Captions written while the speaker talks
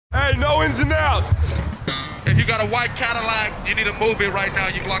right, no ins and outs. If you got a white Cadillac, you need to move it right now.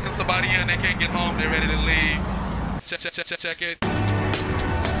 You're locking somebody in, they can't get home, they're ready to leave. Check it.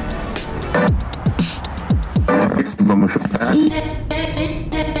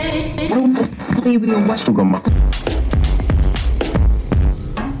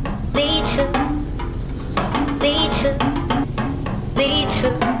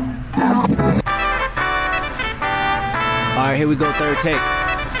 Alright, here we go, third take.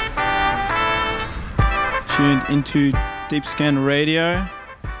 Tuned into Deep Scan Radio.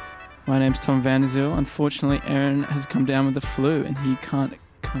 My name's Tom Vanderzeel. Unfortunately, Aaron has come down with the flu and he can't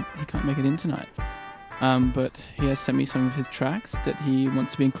make it in tonight. But he has sent me some of his tracks that he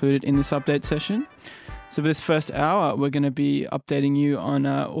wants to be included in this update session. So for this first hour, we're going to be updating you on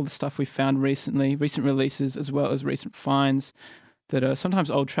all the stuff we found recently, recent releases, as well as recent finds that are sometimes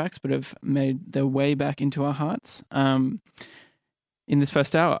old tracks but have made their way back into our hearts. In this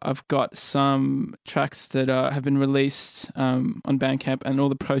first hour, I've got some tracks that have been released on Bandcamp, and all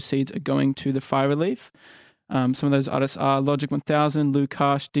the proceeds are going to the fire relief. Some of those artists are Logic 1000,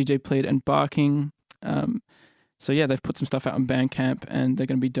 Lukash, DJ Plead, and Barking. So yeah, they've put some stuff out on Bandcamp, and they're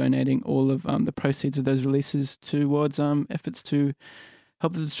going to be donating all of the proceeds of those releases towards efforts to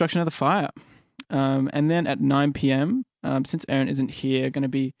help the destruction of the fire. And then at 9 p.m., since Aaron isn't here, going to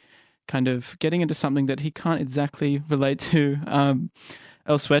be kind of getting into something that he can't exactly relate to.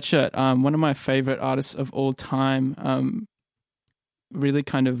 Earl Sweatshirt, one of my favorite artists of all time, really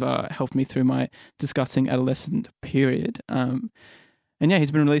kind of helped me through my disgusting adolescent period. And yeah,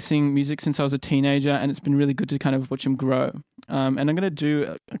 he's been releasing music since I was a teenager, and it's been really good to kind of watch him grow. And I'm going to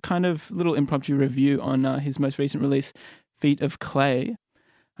do a kind of little impromptu review on his most recent release, Feet of Clay.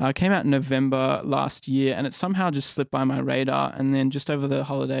 Came out in November last year, and it somehow just slipped by my radar. And then just over the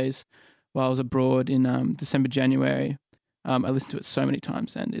holidays, while I was abroad in December, January, I listened to it so many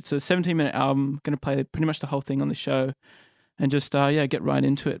times. And it's a 17-minute album. Going to play pretty much the whole thing on the show, and just get right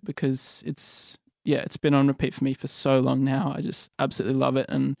into it, because it's been on repeat for me for so long now. I just absolutely love it.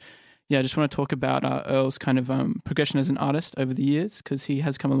 And yeah, I just want to talk about Earl's kind of progression as an artist over the years, because he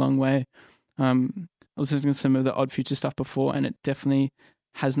has come a long way. I was listening to some of the Odd Future stuff before, and it definitely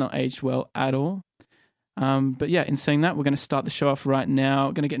has not aged well at all. But yeah, in saying that, we're going to start the show off right now.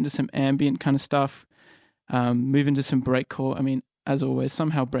 We're going to get into some ambient kind of stuff, move into some breakcore. I mean, as always,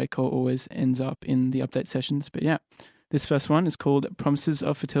 somehow breakcore always ends up in the update sessions. But yeah, this first one is called Promises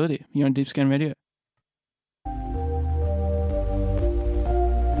of Fertility. You're on Deep Scan Radio.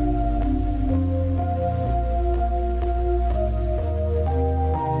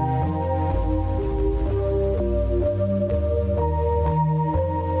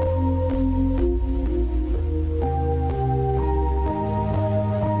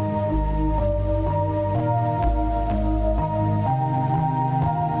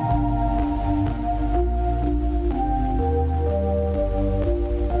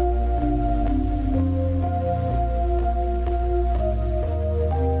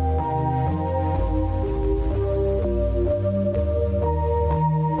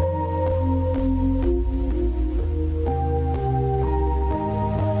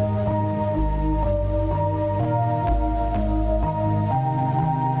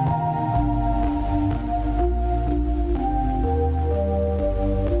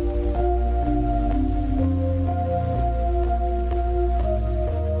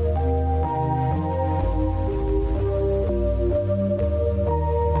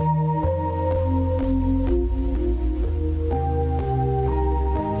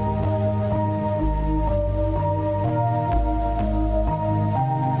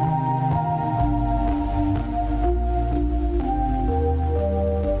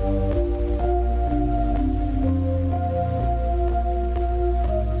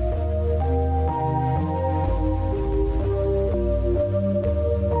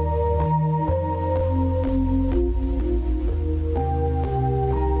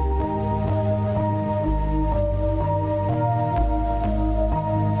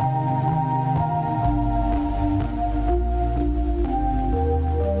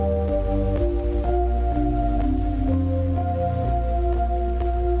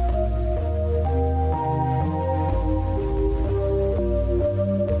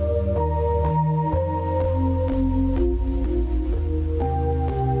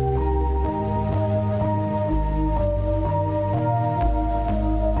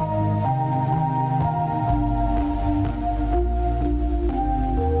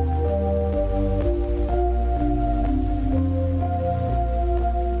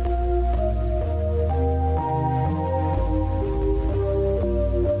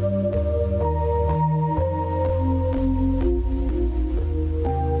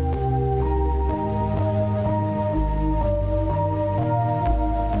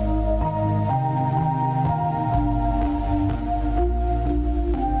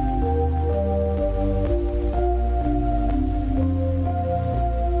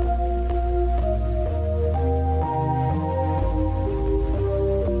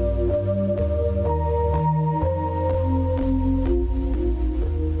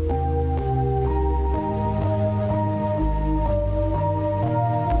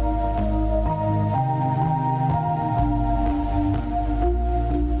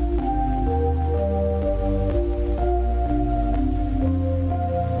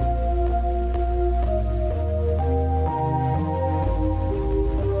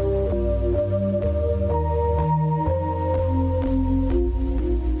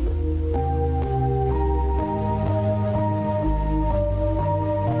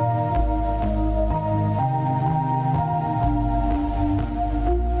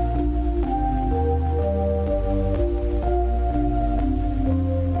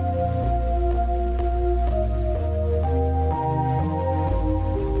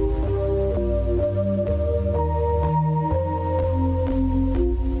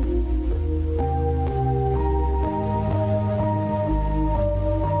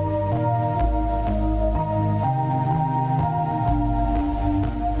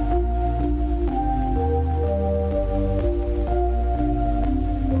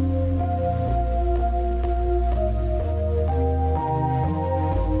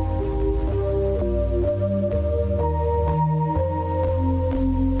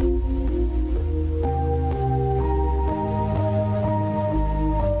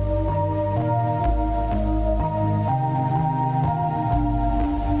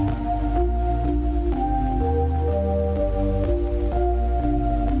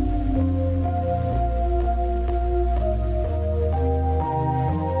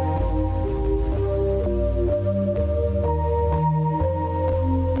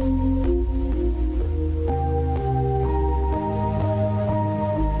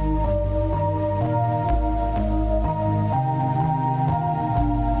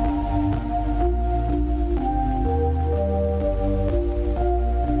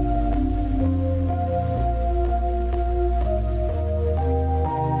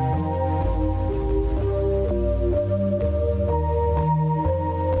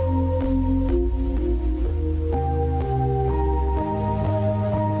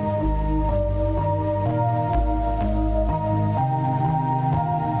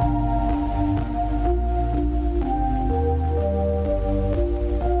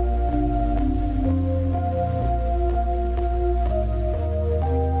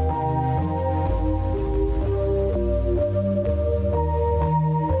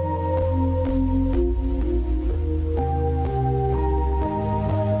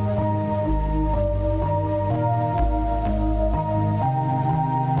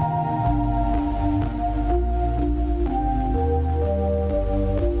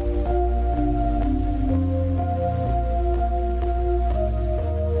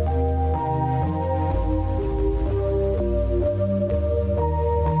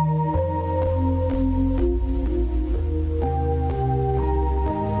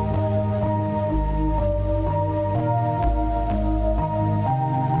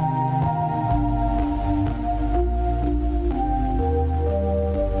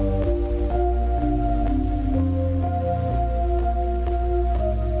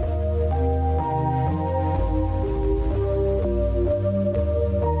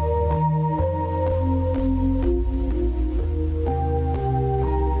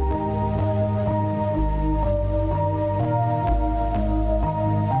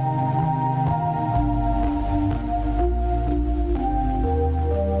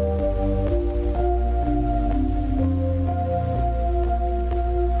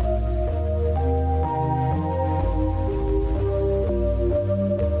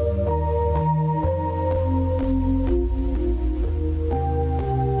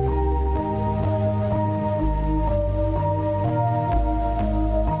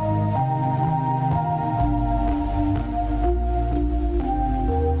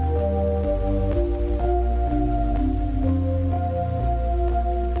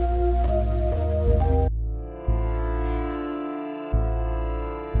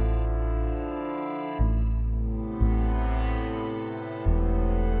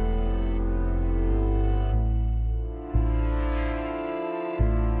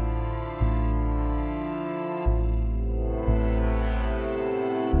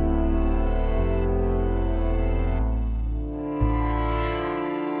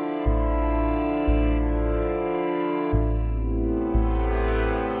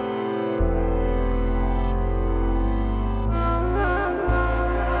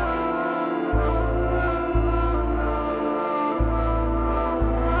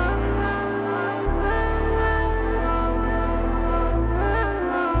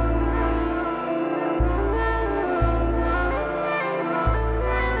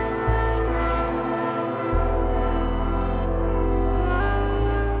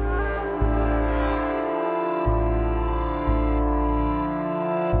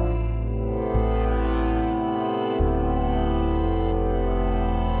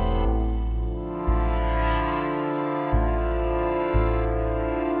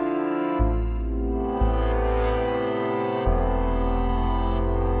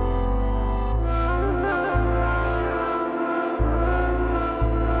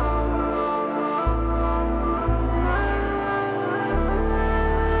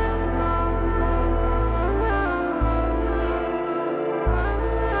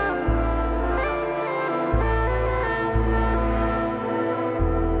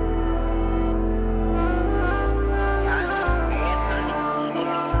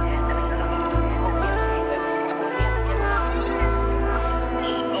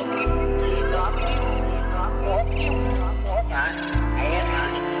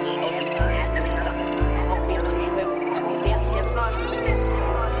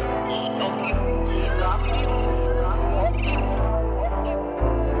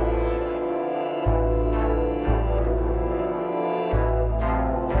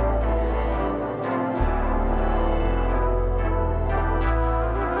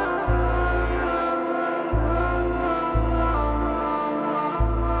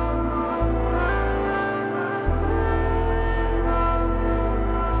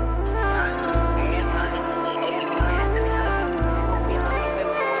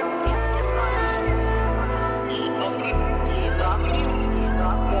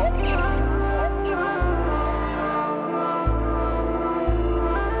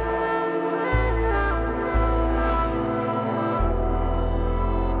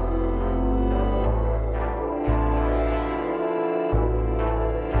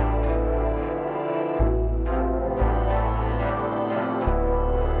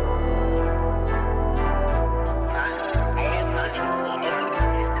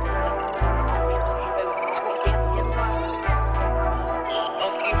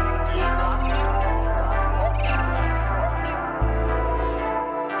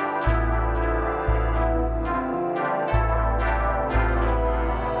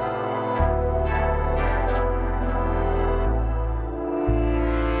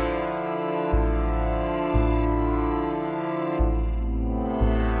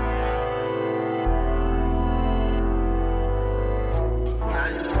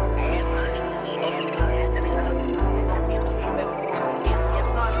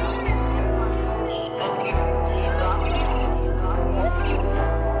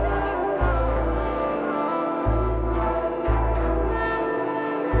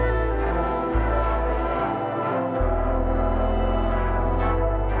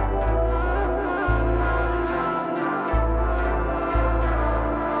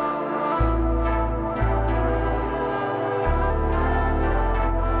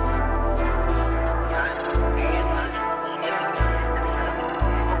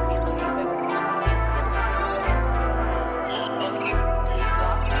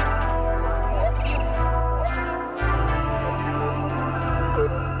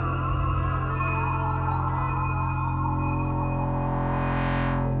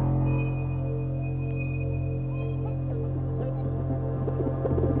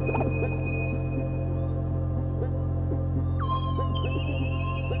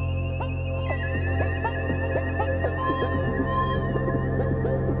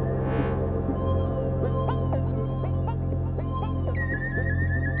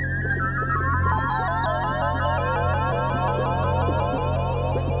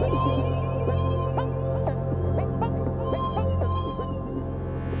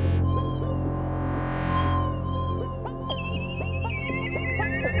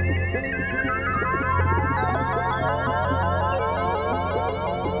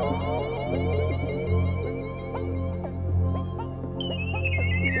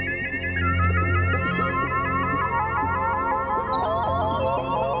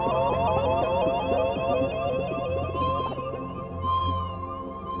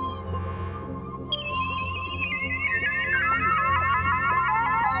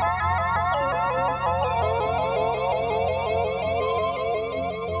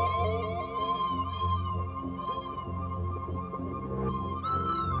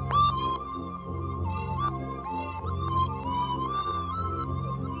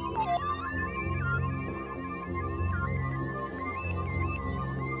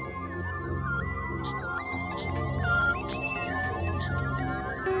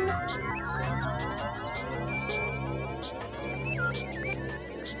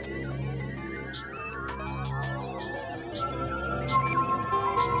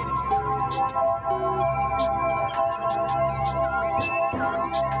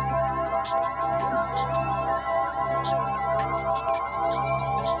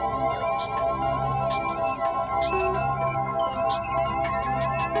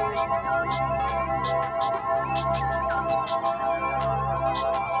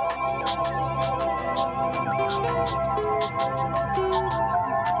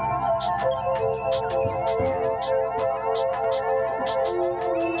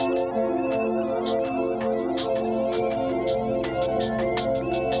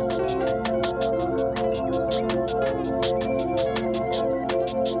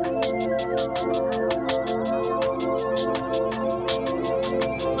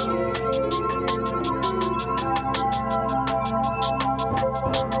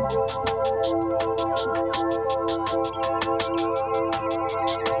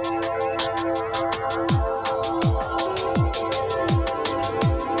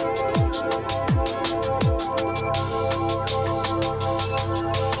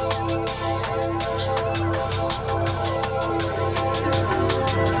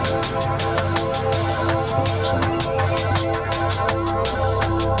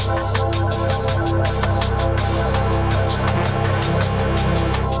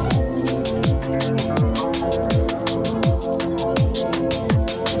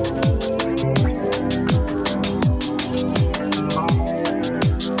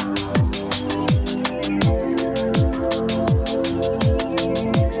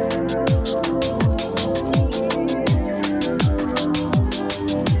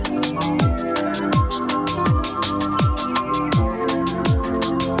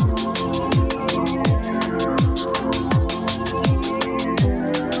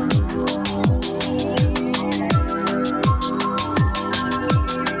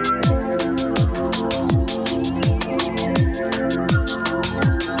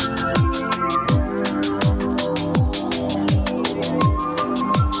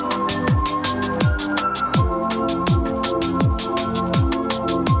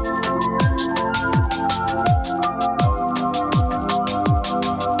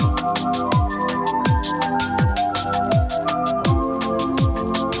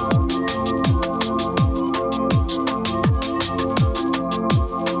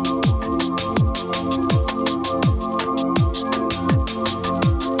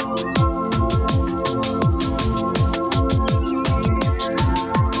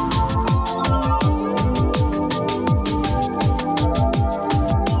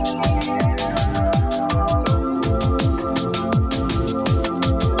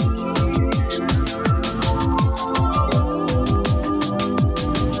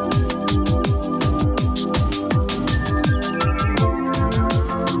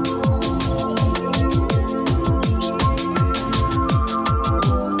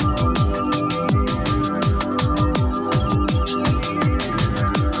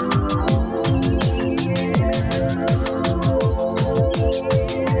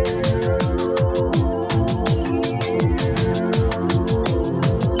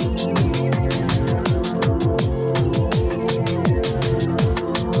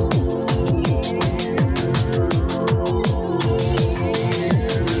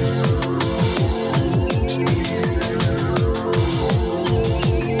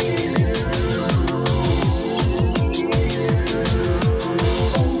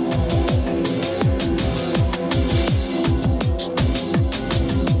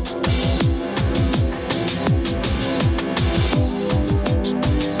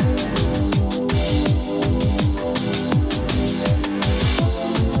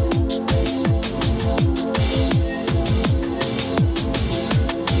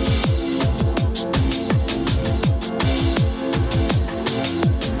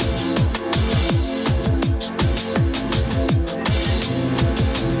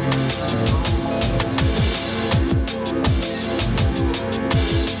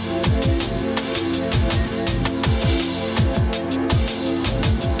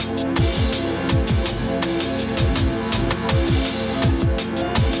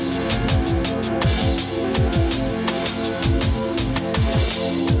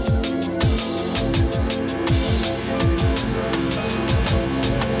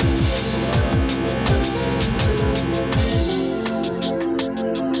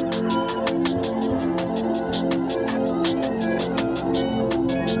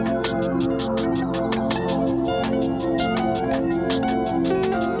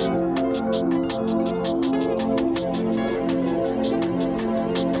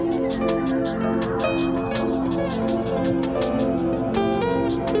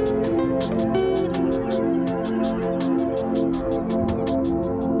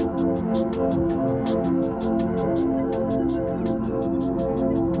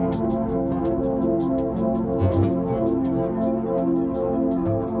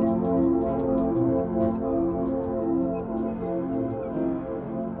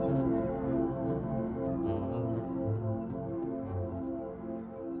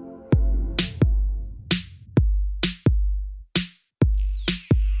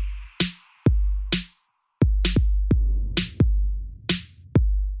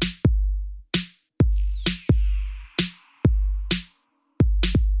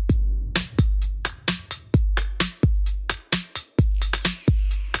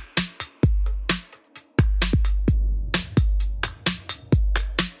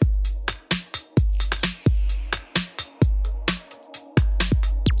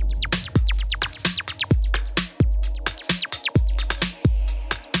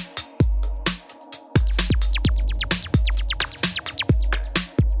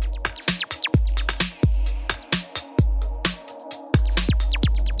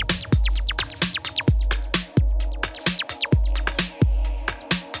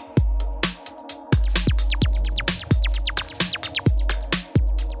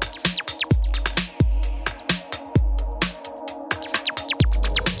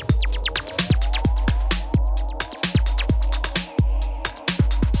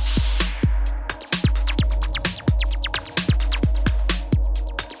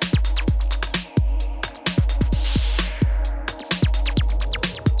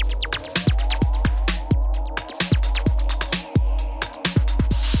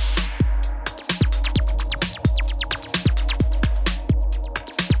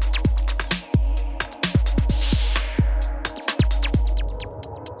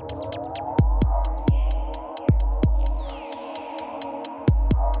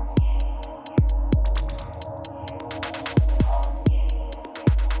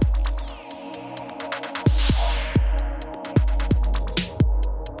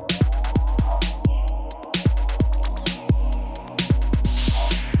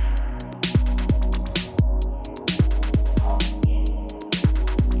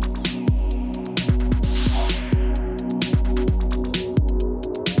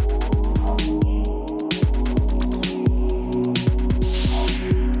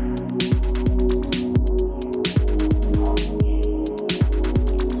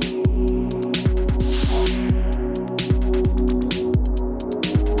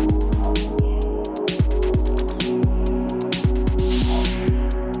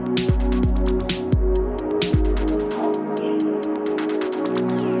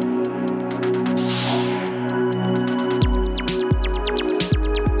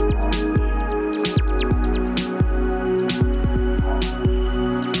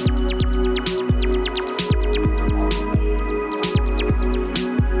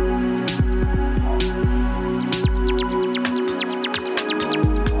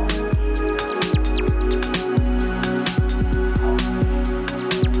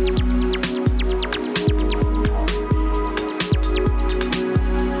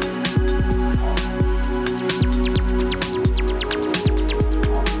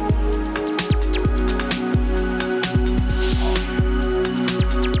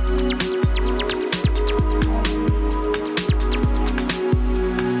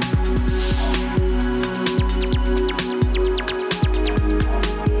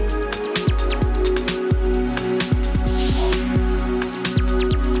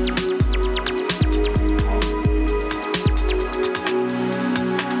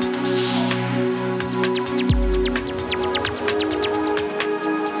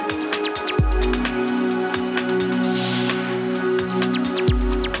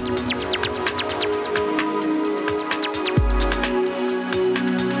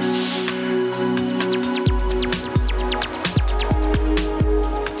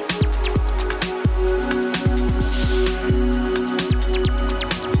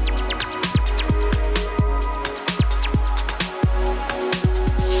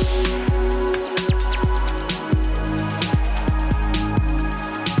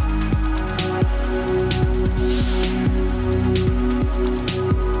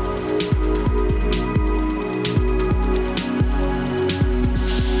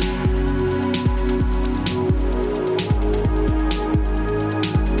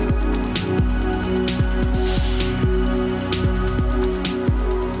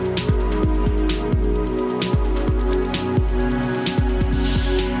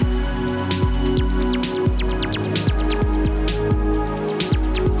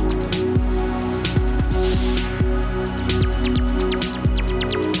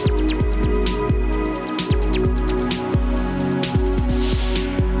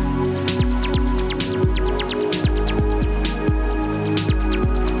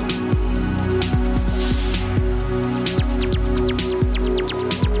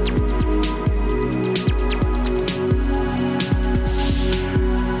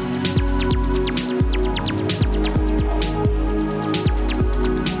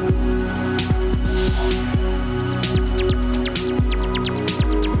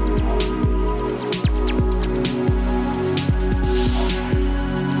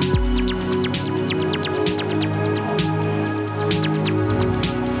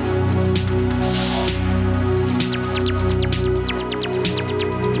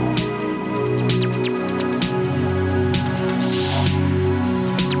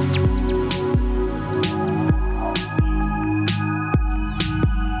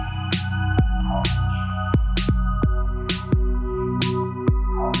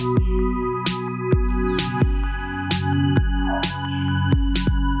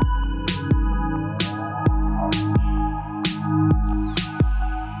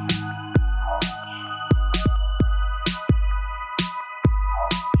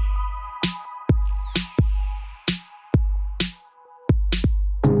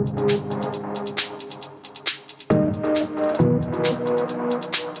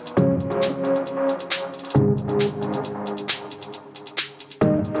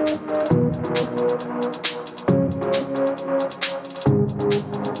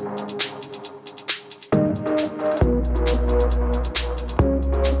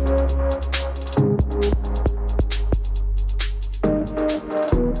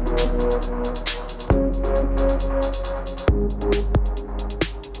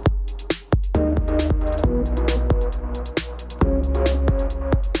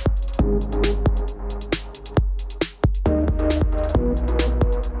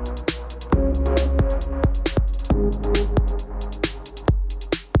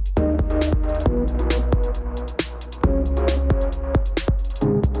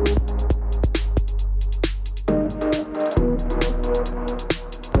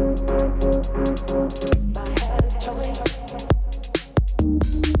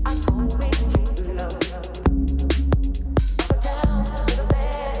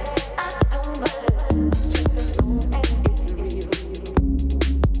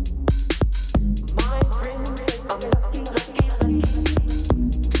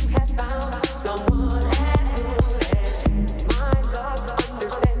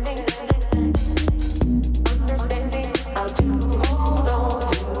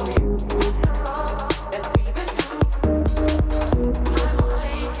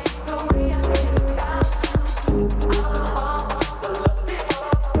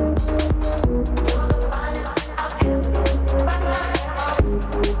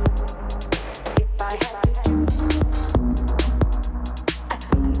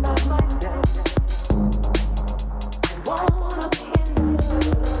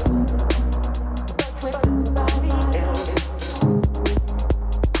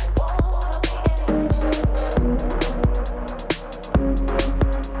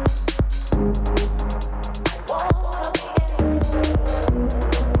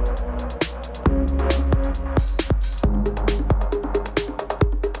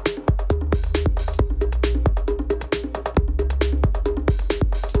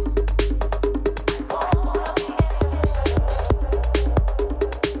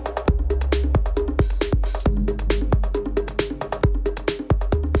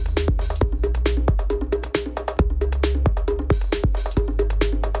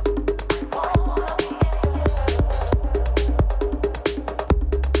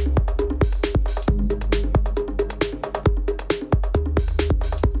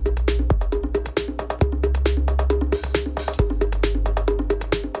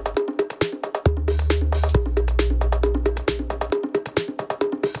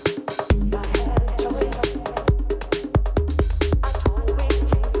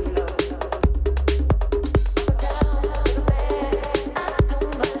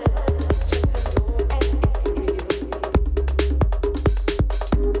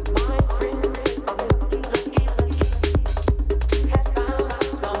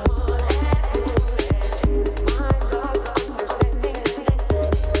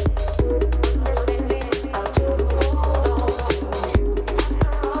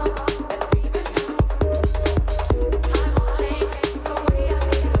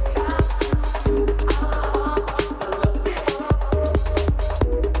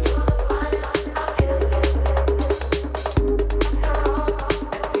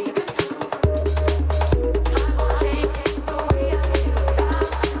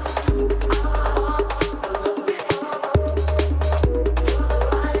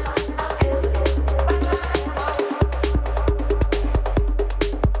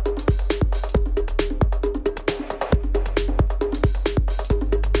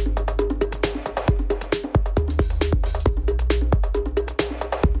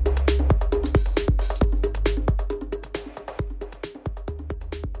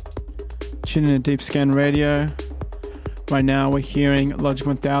 Tuning in to Deep Scan Radio. Right now we're hearing Logic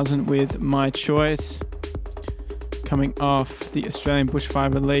 1000 with My Choice, coming off the Australian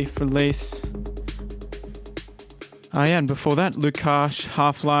Bushfire Relief release. Yeah, and before that, Lukash,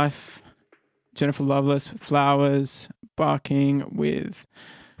 Half-Life, Jennifer Loveless, Flowers, Barking with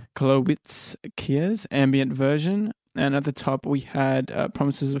Kolowitz Kia's ambient version. And at the top we had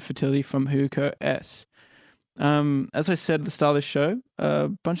Promises of Fertility from Huko S. As I said at the start of the show, a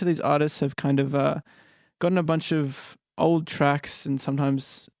bunch of these artists have kind of gotten a bunch of old tracks and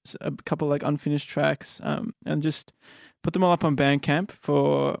sometimes a couple like unfinished tracks and just put them all up on Bandcamp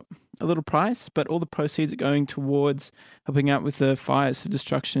for a little price, but all the proceeds are going towards helping out with the fires, the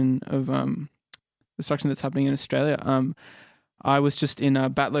destruction that's happening in Australia. I was just in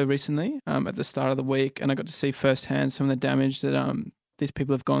Batlow recently at the start of the week, and I got to see firsthand some of the damage that these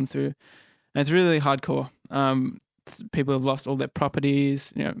people have gone through. And it's really hardcore. People have lost all their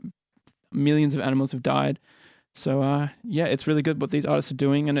properties. You know, millions of animals have died. So yeah, it's really good what these artists are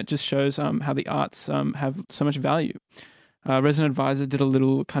doing, and it just shows how the arts have so much value. Resident Advisor did a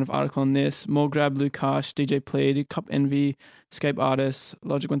little kind of article on this. Morgrab, Lukash, DJ Plead, Cop Envy, Escape Artists,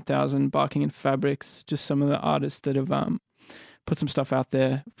 Logic 1000, Barking and Fabrics, just some of the artists that have put some stuff out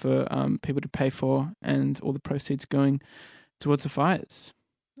there for people to pay for, and all the proceeds going towards the fires.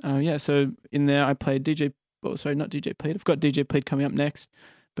 Yeah, so in there I played not DJ Plead. I've got DJ Plead coming up next,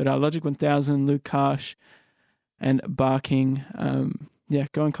 but Logic 1000, Lukash, and Barking. Yeah,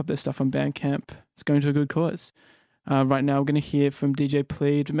 go and cop their stuff on Bandcamp. It's going to a good cause. Right now, we're going to hear from DJ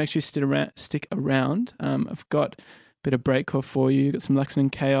Plead. Make sure you stick around. I've got a bit of breakcore for you. Got some Lexington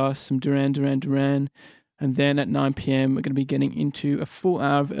Chaos, some Duran. And then at 9 p.m, we're going to be getting into a full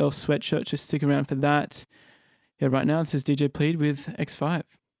hour of Earl Sweatshirt. So stick around for that. Yeah, right now, this is DJ Plead with X5.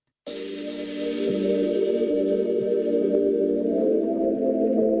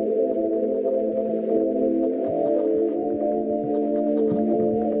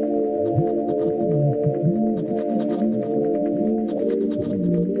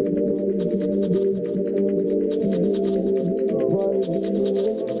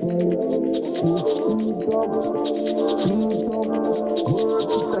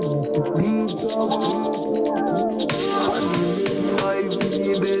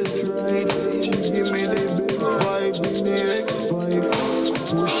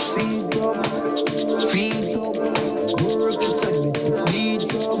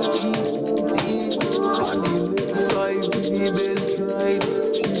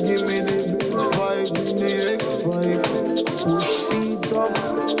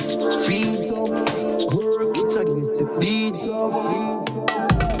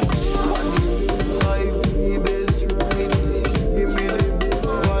 Give me the best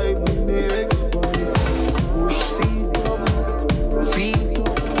vibe in the X5.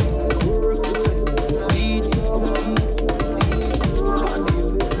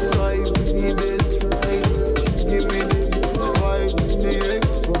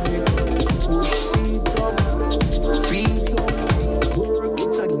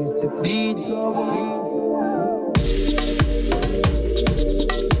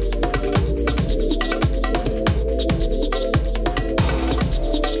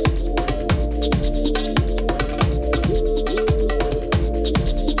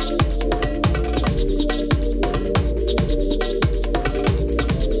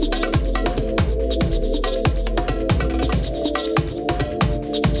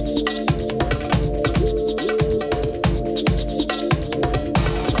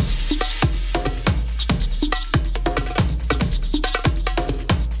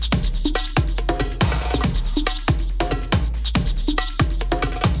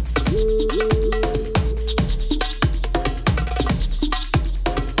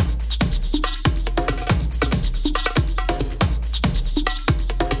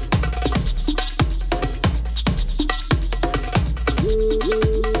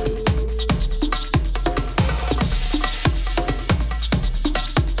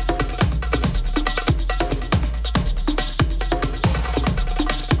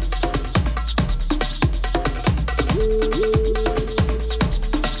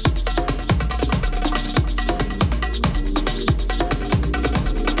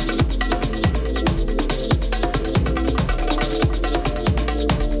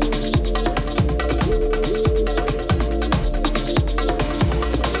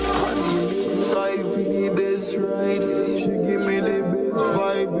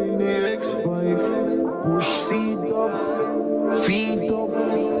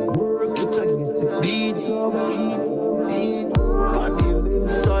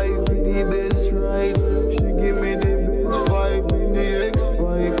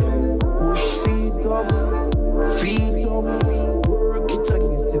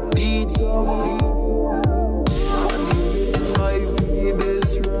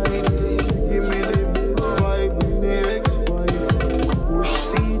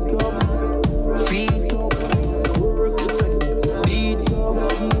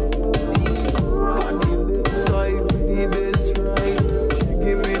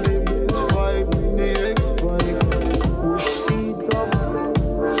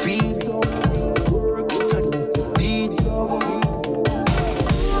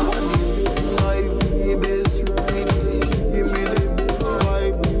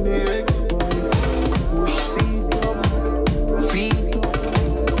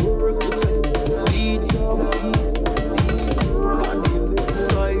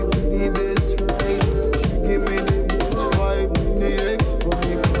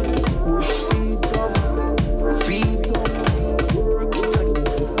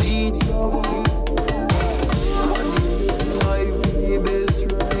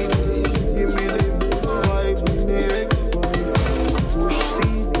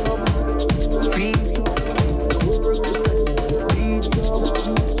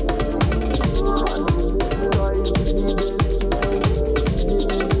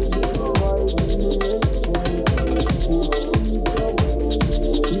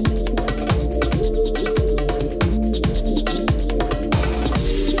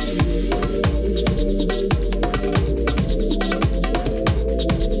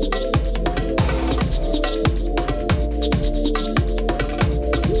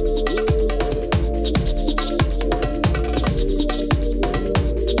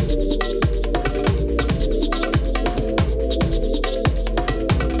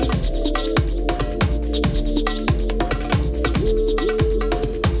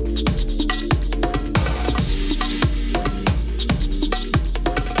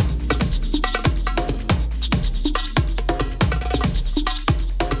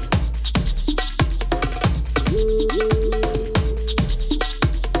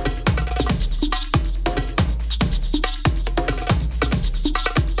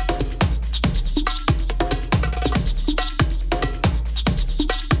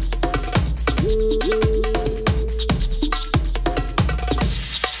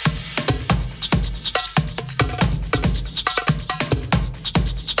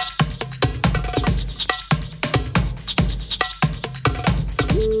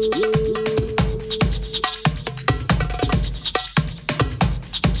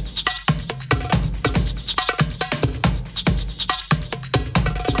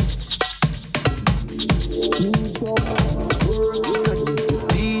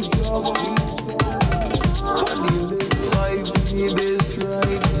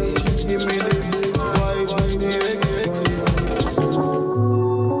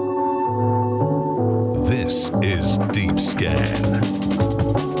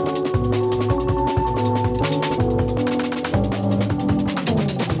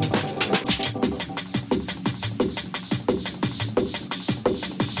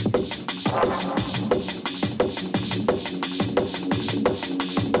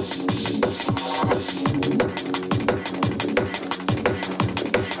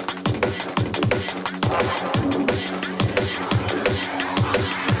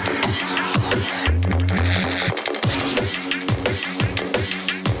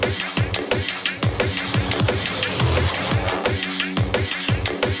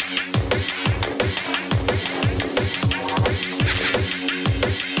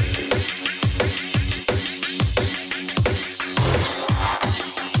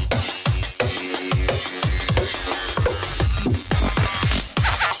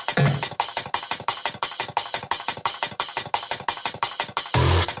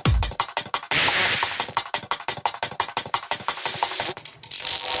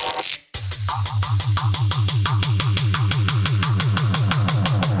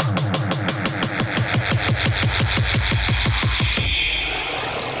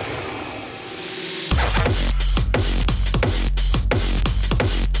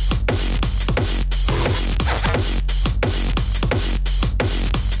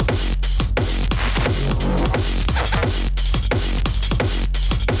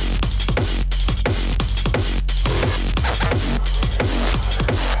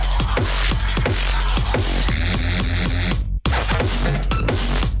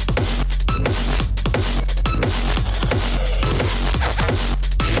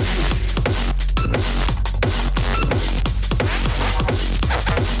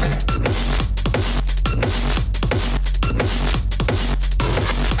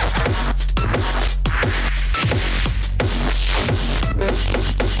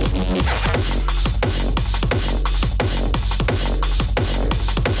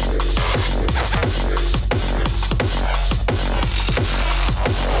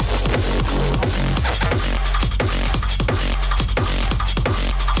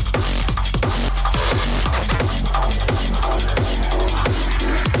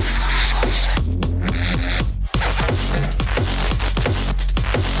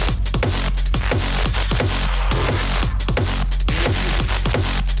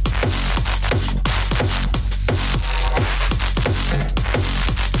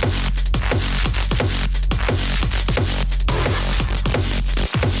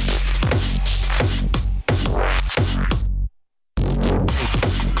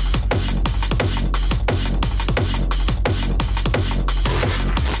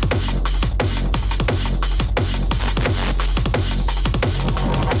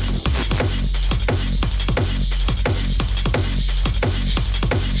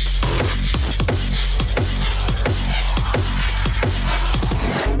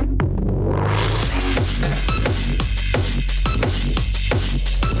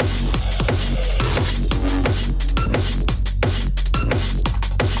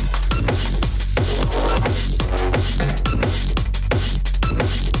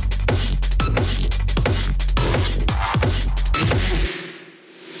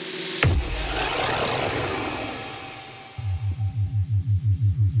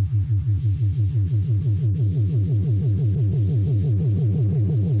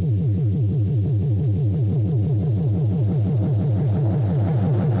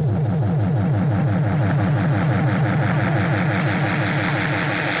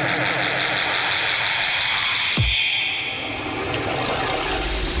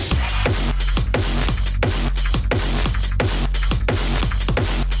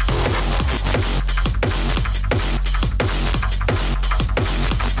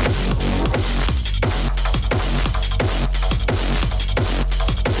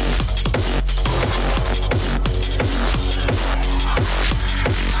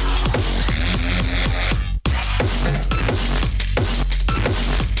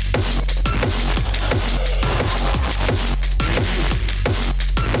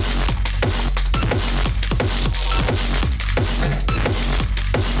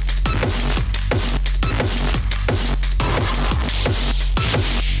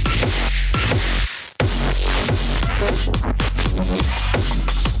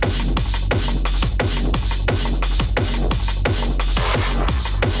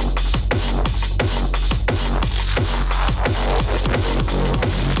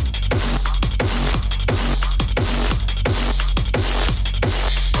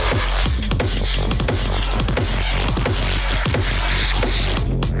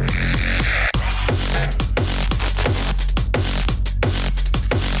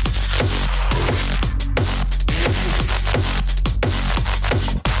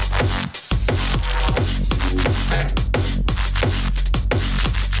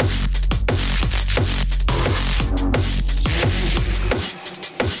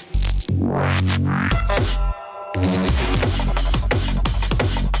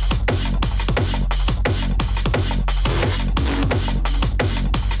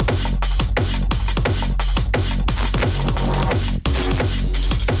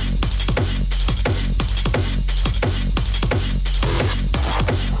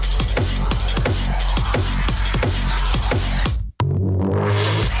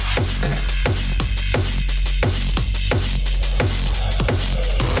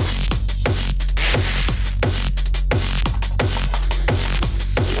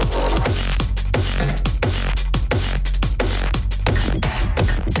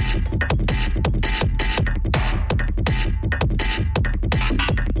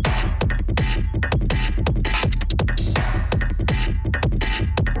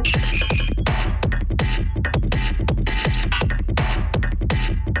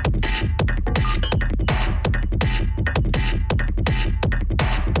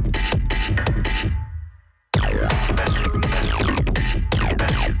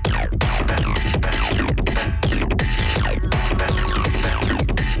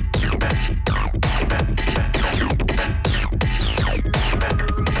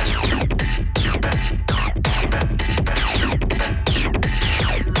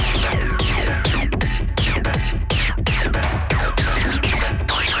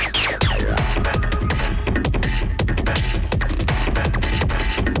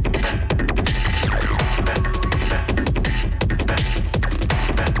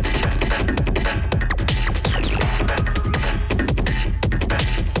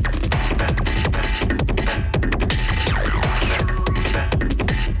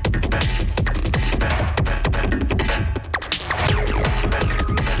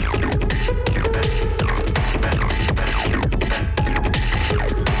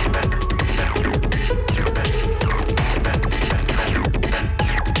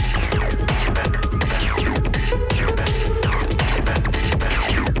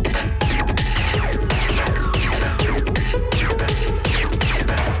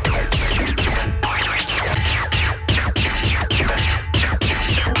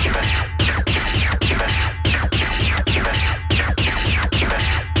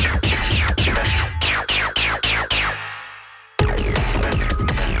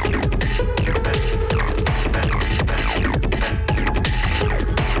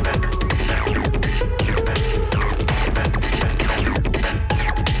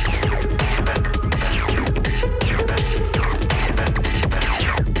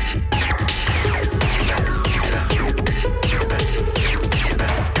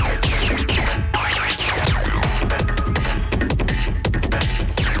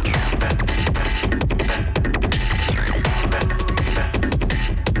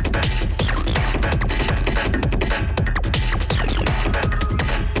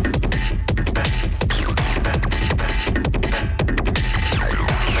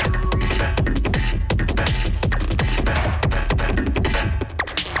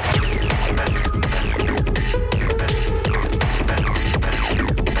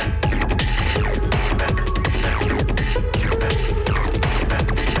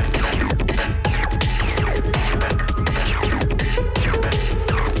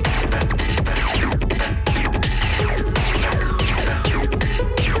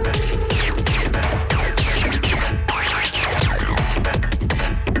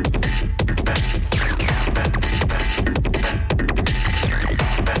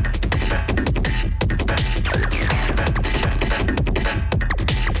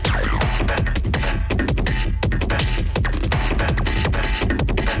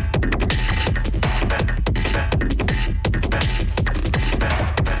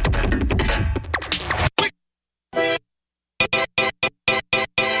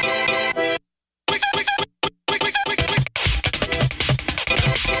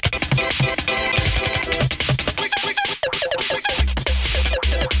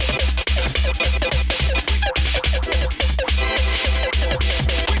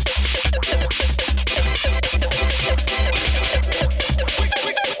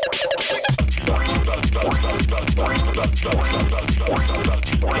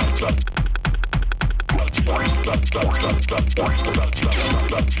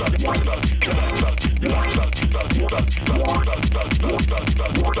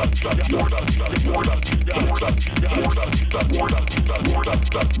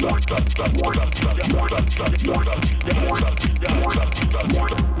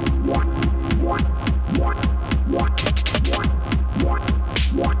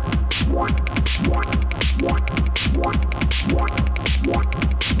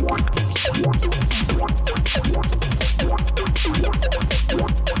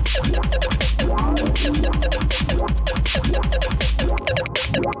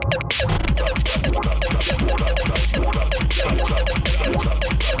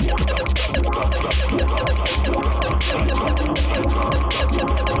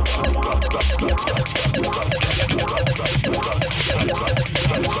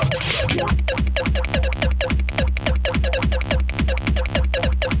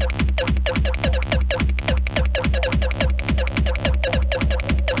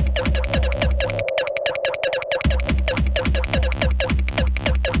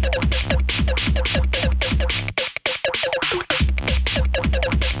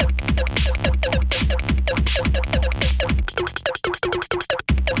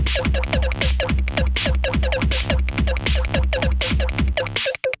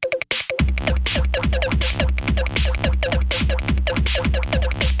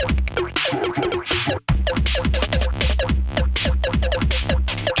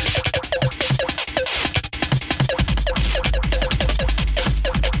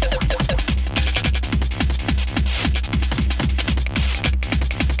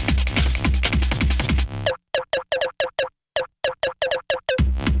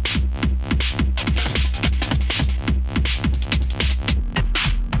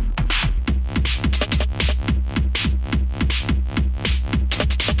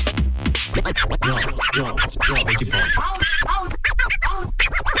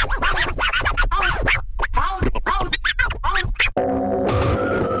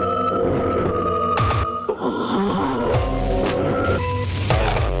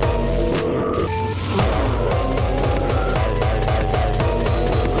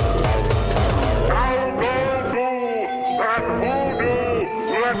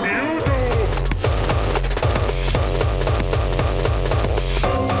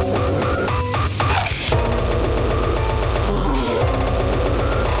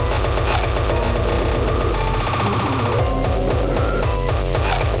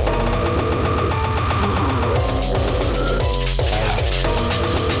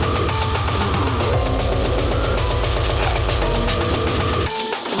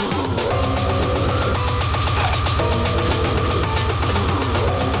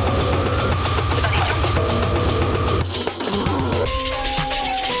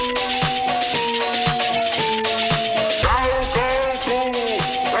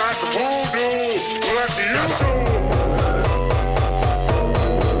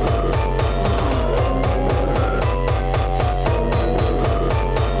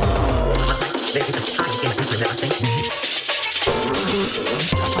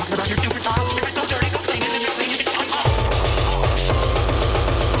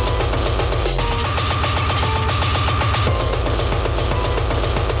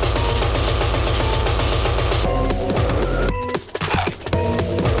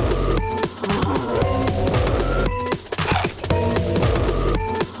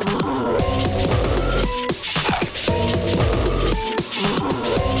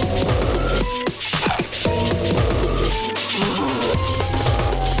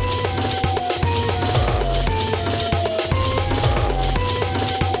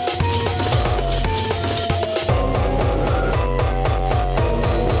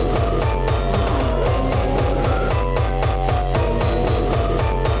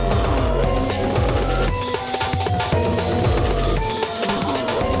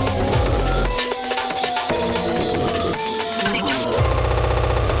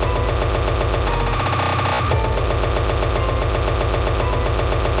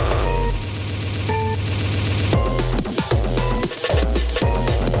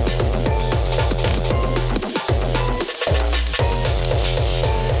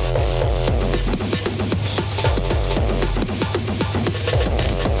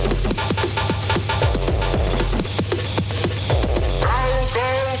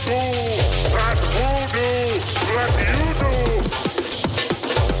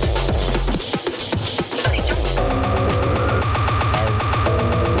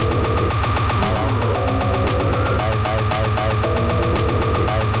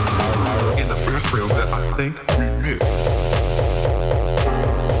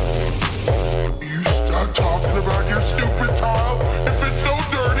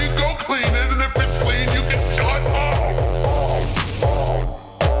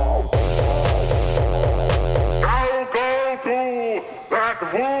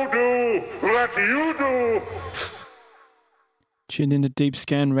 that you do. Tuned into Deep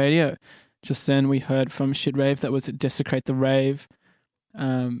Scan Radio. Just then we heard from Shit Rave, that was Desecrate the Rave,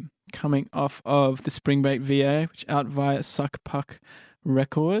 coming off of the Spring Break VA, which out via Suck Puck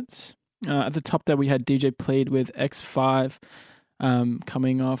Records. At the top there we had DJ Plead with X5,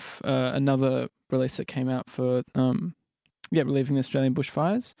 coming off another release that came out for relieving the Australian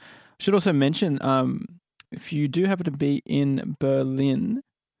bushfires. I should also mention, if you do happen to be in Berlin,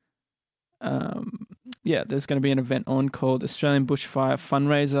 there's going to be an event on called Australian Bushfire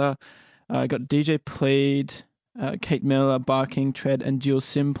Fundraiser. Got DJ Plead, Kate Miller, Barking, Tread, and Jules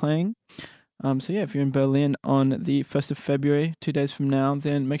Sim playing. If you're in Berlin on the 1st of February, 2 days from now,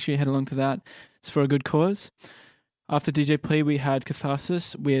 then make sure you head along to that. It's for a good cause. After DJ Plead, we had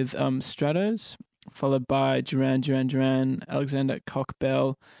Catharsis with Stratos, followed by Duran, Alexander Koch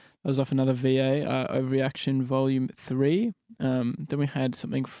Bell. That was off another VA, Overreaction Volume 3. Then we had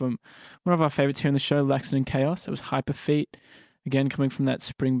something from one of our favorites here in the show, Laxon and Chaos. It was Hyperfeet, again coming from that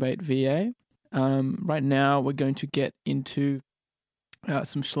Springbait VA. Right now we're going to get into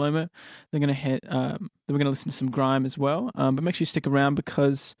some Shlomo. Then we're going to listen to some Grime as well. But make sure you stick around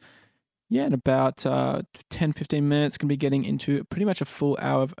because, in about 10-15 minutes, going to be getting into pretty much a full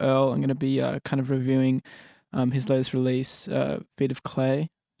hour of Earl. I'm going to be kind of reviewing his latest release, Feet of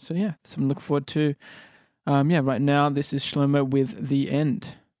Clay. So something to look forward to. Right now this is Shlomo with The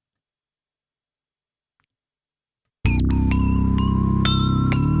End.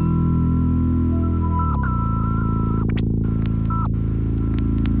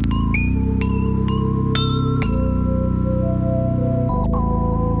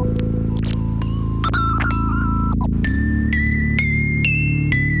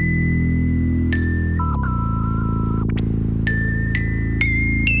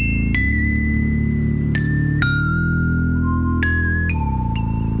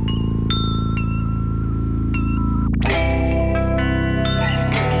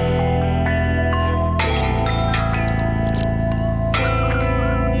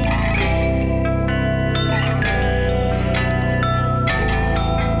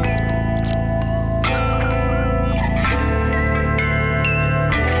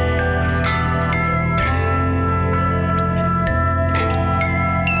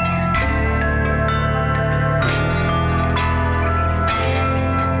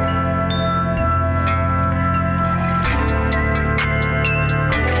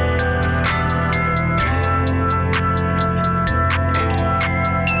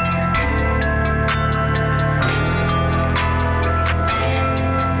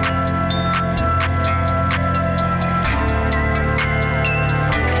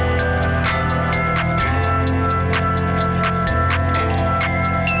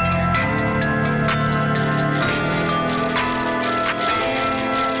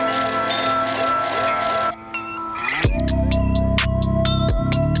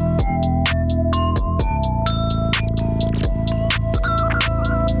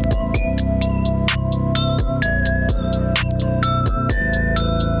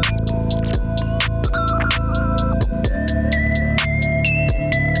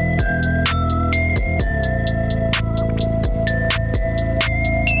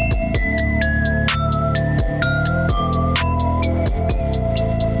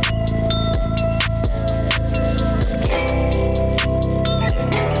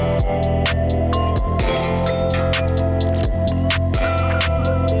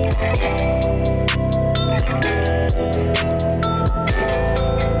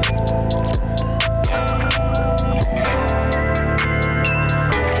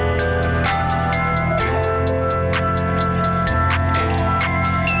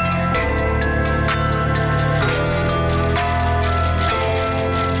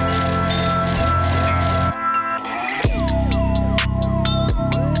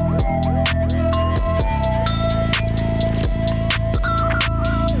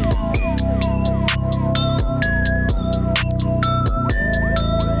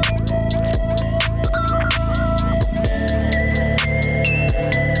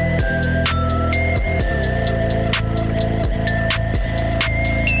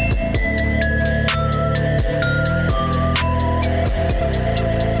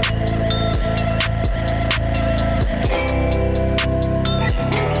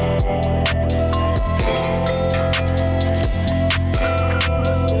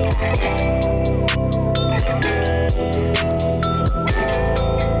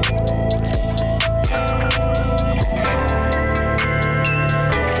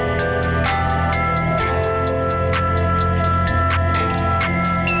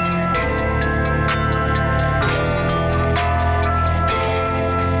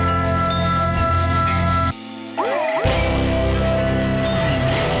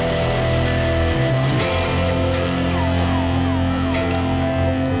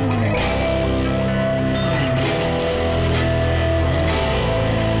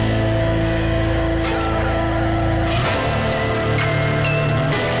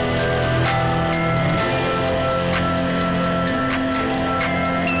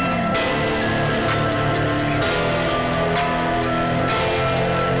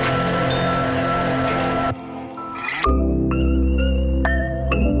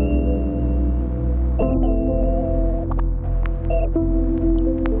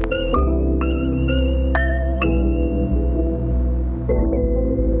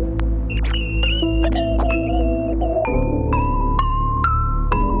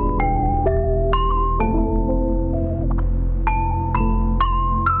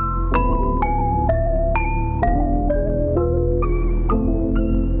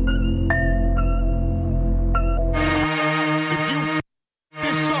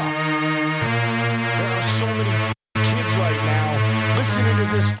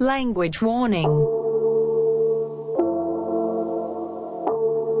 Language warning.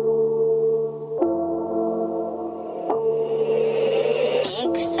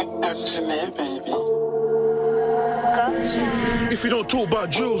 If you don't talk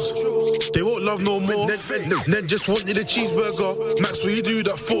about drills, they won't love no more. Then just wanted a cheeseburger. Max, what you do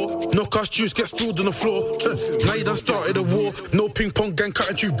that for? No cash juice gets spilled on the floor. Now you done started a war. No ping pong gang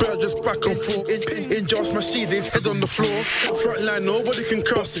cutting through bird, just back and forth. In just my seedings, head on the floor. Front line, nobody can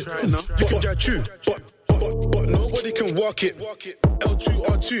cross it. You can get true, but nobody can walk it.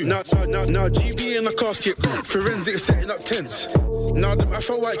 L2R2, now GB in a casket. Forensic setting up tents. Now them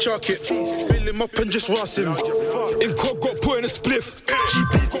Afro white jacket. Fill him up and just ras him. In Cog got put in a spliff.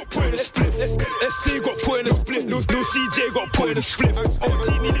 GB got put in a spliff. SC got put in a spliff. No CJ got put in a spliff.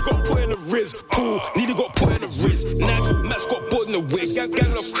 OT nearly got put in a Riz. Pool nearly got put in a Riz. Nags, Max got bought in the wig.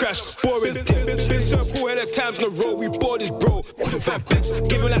 Gang of crash, boring dip. Been circle at the times in a row. We bought this bro. Fat bitch,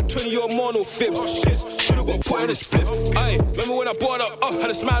 give him like 20 or more, no fibs. Should've got put in a spliff. Aye, remember when I bought up? Had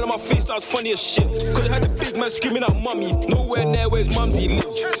a smile on my face, that was funny as shit. Cause I had the big man screaming out mummy. Nowhere near where his mumsy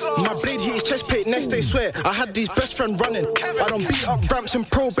lives. My blade hit his chest plate, next day swear I had these best friend running. I don't beat up ramps in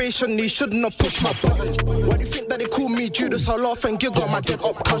probation, he shouldn't have pushed my button. Why do you think that they call me Judas? I laugh and giggle at my dead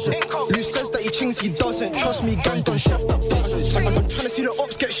up cousin. Lou says that he chinks, he doesn't. Trust me, gang done chef up dozens. I'm trying to see the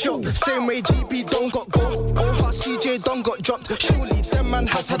ops get shot. Same way GB done got gold. Oh, how CJ done got dropped. Surely them man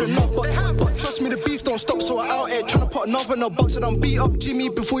has had enough, but trust me, the beef don't stop. So I out here trying to put another in a box and I'm beat up Jimmy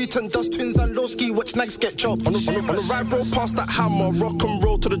before he turn dust twins and low ski. Watch snags get chopped. On the right road past that hammer, rock and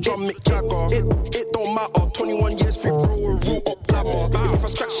roll to the drum, Mick Jagger. It don't matter. 21 years free bro and root up glamour. If I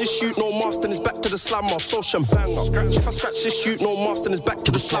scratch this shoot, no master, then it's back to the slammer. Social banger. If I scratch this shoot, no master, then it's back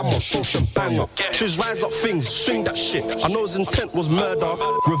to the slammer. Social banger. Choose rise up things, swing that shit. I know his intent was murder.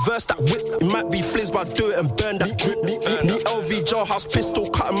 Reverse that whip, it might be fliz, but I do it and burn that drip. Me LV jailhouse pistol,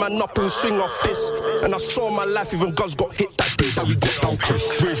 cut a man up and swing off fist. And I saw my life, even God's got hit that day that we got down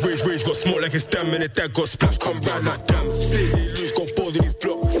Chris. Rage, got smoke like it's damn, and the dad got splashed, come round like damn. Say they lose, got bored in his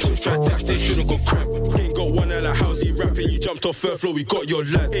block. Switch try dash, they shouldn't got cramp. Ain't got one out of house, he rapping, you jumped off third floor, we got your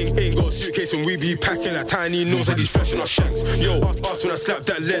lad. Ain't got a suitcase when we be packing like tiny nose like these fresh on our shanks. Yo, ask when I slap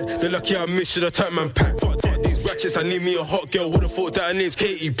that lead, they're lucky I missed, should've turned man pack. Fuck these ratchets, I need me a hot girl, would've thought that her name's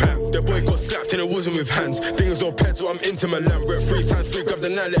Katie Pam. The boy got slapped and it wasn't with hands. Things all pets, so I'm into my lamb. Rep 3 times free, grab the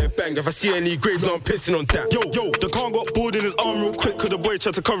 9, let it bang. If I see any graves, no, I'm pissing on that. Yo, the car got bored in his arm real quick, cause the boy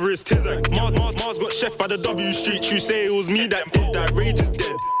tried to cover his tizak. Mars got chef by the W Street, you say it was me that did that. Rage is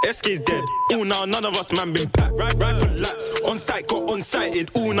dead, SK's dead. Ooh, now none of us man been packed. Right for laps, on site got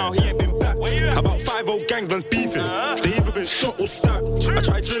unsighted. Ooh, now he ain't been back. About 5 old gangs man's beefing. They either been shot or stabbed. I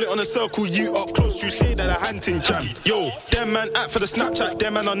try drill it on a circle, you up close, you say that a hunting jam. Yo, them man act for the Snapchat,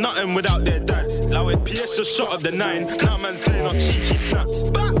 them man are nothing without their dads. Now when PS just shot up the 9, now man's doing up cheeky snaps.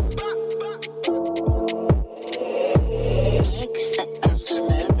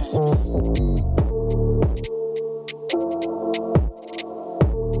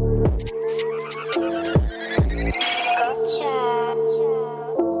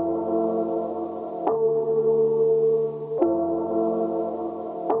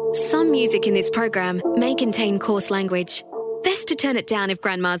 Some music in this program may contain coarse language. Best to turn it down if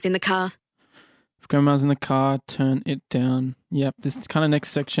grandma's in the car. If grandma's in the car, turn it down. Yep, this kind of next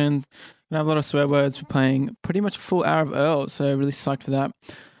section, gonna have a lot of swear words. We're playing pretty much a full hour of Earl, so really psyched for that.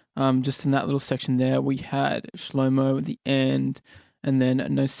 Just in that little section there, we had Shlomo at the end, and then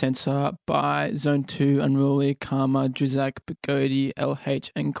No Censor by Zone 2, Unruly, Karma, Drizak, Bugodi,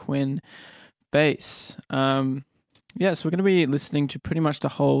 LH, and Quinn Bass. Yeah, so we're going to be listening to pretty much the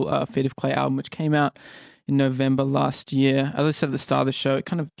whole Feet of Clay album, which came out in November last year. As I said at the start of the show, it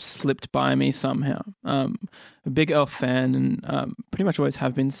kind of slipped by me somehow. A big Earl fan, and pretty much always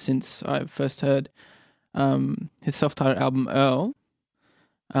have been since I first heard his self-titled album, Earl.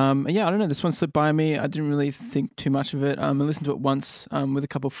 Yeah, I don't know, this one slipped by me. I didn't really think too much of it. I listened to it once with a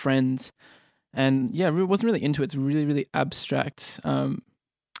couple of friends, and yeah, I wasn't really into it. It's really, really abstract.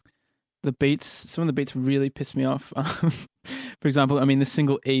 The beats, some of the beats really pissed me off. For example, I mean, the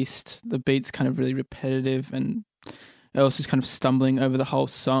single East, the beat's kind of really repetitive, and Earl's just kind of stumbling over the whole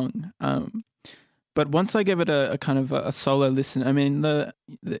song. But once I gave it a kind of a solo listen, I mean, the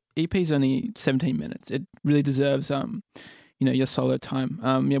EP's only 17 minutes. It really deserves, your solo time.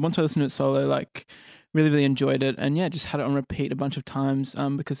 Yeah, once I listened to it solo, like, really, really enjoyed it. And yeah, just had it on repeat a bunch of times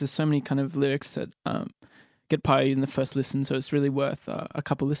because there's so many kind of lyrics that get by in the first listen, so it's really worth a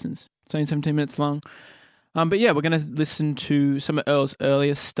couple listens. It's only 17 minutes long. But yeah, we're going to listen to some of Earl's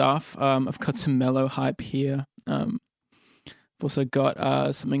earlier stuff. I've got some mellow hype here. I've also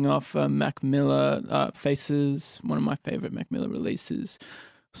got something off Mac Miller, Faces, one of my favorite Mac Miller releases.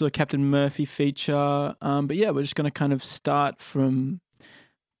 also a Captain Murphy feature. But yeah, we're just going to kind of start from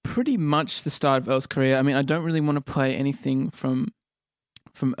pretty much the start of Earl's career. I mean, I don't really want to play anything from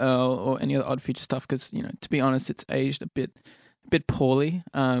Earl or any other Odd Future stuff because, to be honest, it's aged a bit poorly.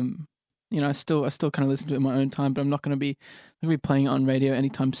 I still kind of listen to it in my own time, but I'm not going to be playing it on radio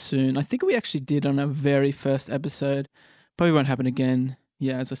anytime soon. I think we actually did on our very first episode. Probably won't happen again.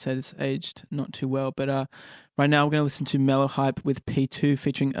 Yeah, as I said, it's aged not too well. But right now we're going to listen to Mellow Hype with P2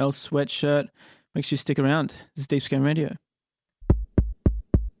 featuring Earl Sweatshirt. Make sure you stick around. This is Deep Scan Radio.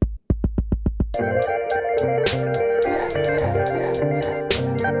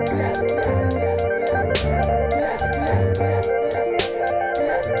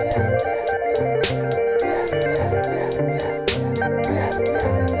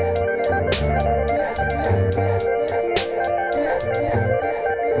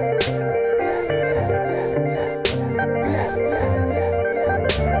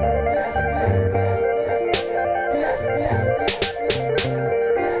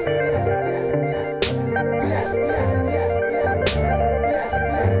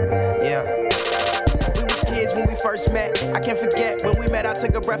 I can't forget when we met, I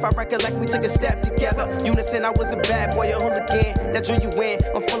took a breath, I recollect we took a step together. Unison, I was a bad boy, a hooligan, that drew you in,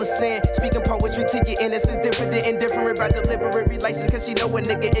 I'm full of sin. Speaking poetry to your innocence, different than indifferent about deliberate relations, cause she know a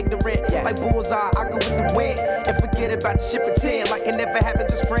nigga ignorant. Like bullseye, I go with the wind, and forget about the shit, pretend like it never happened,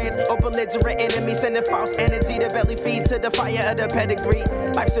 just friends. Or belligerent enemies, sending false energy, the belly feeds to the fire of the pedigree.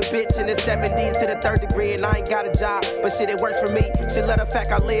 Life's a bitch in the 70s to the 3rd degree, and I ain't got a job, but shit, it works for me. She love the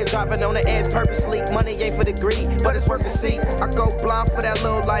fact I live, driving on the edge purposely. Money ain't for the greed, but it's worth the seat. I go blind for that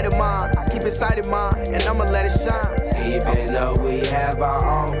little light of mine. I keep it sight in mind, and I'ma let it shine. Even though we have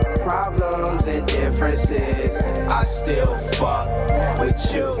our own problems and differences, I still fuck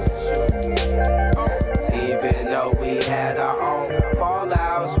with you. Even though we had our own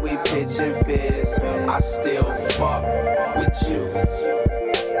fallouts, we pitching fists, I still fuck with you.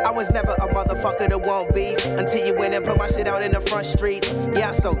 I was never a motherfucker that won't beef until you went and put my shit out in the front streets. Yeah,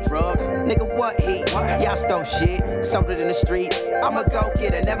 I sold drugs. Nigga, what heat? Yeah, I stole shit. Sold it in the streets. I'm a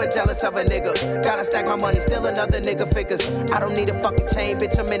go-getter, never jealous of a nigga. Gotta stack my money, still another nigga figures. I don't need a fucking chain,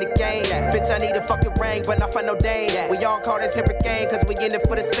 bitch, I'm in the game. Bitch, I need a fucking ring, but not for no dame. We all call this hurricane, cause we in it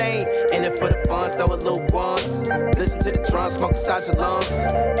for the same. In it for the fun, throw a little ones. Listen to the drums, smoke inside your lungs.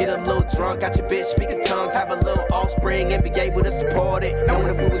 Get a little drunk, got your bitch speaking tongues. Have a little offspring and be able to support it. Knowing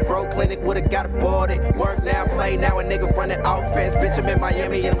if we was broke, clinic would've got aborted. Work now, play now, a nigga running outfits. Bitch, I'm in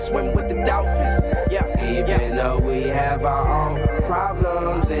Miami and I'm swimming with the dolphins. Yeah, even though we have our own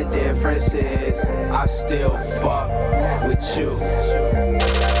problems and differences, I still fuck with you.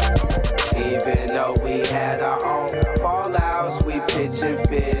 Even though we had our own fallouts, we pitching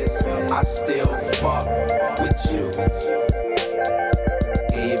fists, I still fuck with you.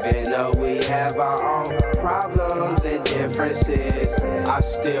 Even though we have our own problems and differences, I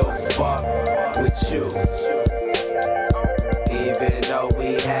still fuck with you. Even though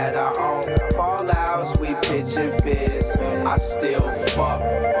we had our own fallouts, we pitching fists, I still fuck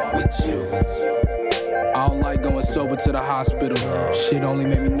with you. I don't like going sober to the hospital. Shit only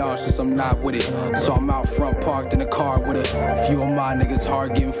made me nauseous, I'm not with it. So I'm out front parked in the car with a few of my niggas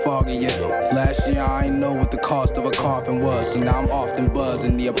hard getting foggy, yeah. Last year I ain't know what the cost of a coffin was, so now I'm often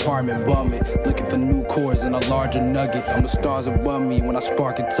buzzing the apartment bumming, looking for new chords and a larger nugget. On the stars above me when I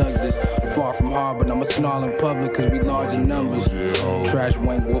spark and tug this. Far from hard, but I'ma snarl in public cause we large in numbers. Trash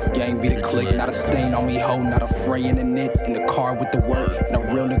Wayne Wolf gang be the click, not a stain on me, ho, not a fray in the knit. In the car with the work, and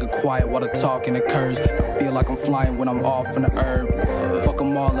a real nigga quiet while the talking occurs. I feel like I'm flying when I'm off in the herb. Fuck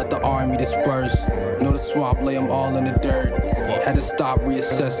them all, let the army disperse. Know the swamp, lay them all in the dirt. Had to stop,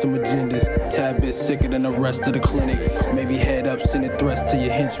 reassess some agendas. Tad bit sicker than the rest of the clinic. Maybe head up, sending threats to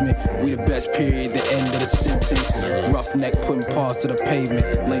your henchmen. We the best period, the end of the sentence. Roughneck putting paws to the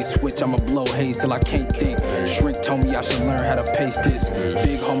pavement. Lane switch, I'ma blow haze till I can't think. Shrink told me I should learn how to pace this.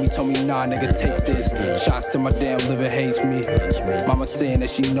 Big homie told me, nah, nigga, take this. Shots to my damn liver hates me. Mama saying that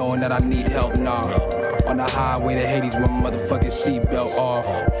she knowing that I need help, nah. On the highway to Hades with my motherfucking seatbelt off.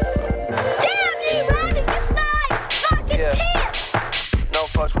 Damn, E-Roddy, you smell like fucking piss! No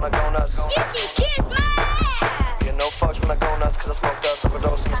fucks when I go nuts. You can kiss my ass! Yeah, no fucks when I go nuts, cause I smoked us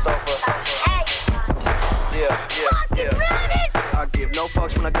overdose on the sofa. Hey! Yeah. I give no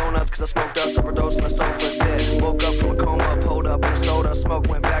fucks when I go nuts, cause I smoked us overdose on the sofa. Dead. Woke up from a coma, pulled up in a soda, smoke,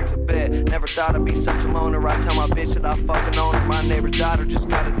 went back to bed. Never thought I'd be such a loner. I tell my bitch that I fucking own her. My neighbor's daughter just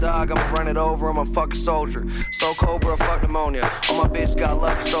got a dog. I'ma run it over, I'm a fucking soldier. So cold, bro, fuck pneumonia. All my bitch got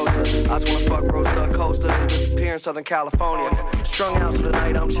love for Sosa. I just wanna fuck Rosa Acosta and disappear in Southern California. Strung out for the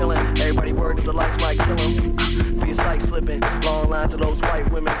night, I'm chillin'. Everybody worried that the lights might kill him. For your sight slipping, long lines of those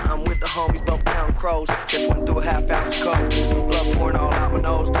white women. I'm with the homies, bump counting crows. Just went through a half ounce of coke. Blood pouring all out my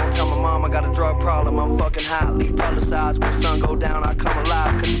nose. Don't tell my mom I got a drug problem. I'm fucking highly publicized. When the sun go down, I come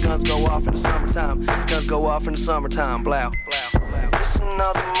alive. Cause the guns go off in the summertime. Guns go off in the summertime. Blow. It's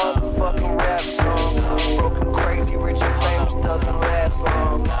another motherfucking rap song. Broken, crazy, rich and famous doesn't last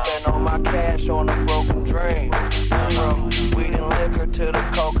long. Spend all my cash on a broken dream. From weed and liquor to the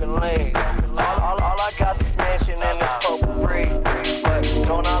coke and lean. All I got's this mansion and this poker free. But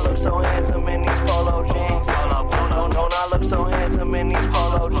don't I look so handsome in these polo jeans? Don't I look so handsome in these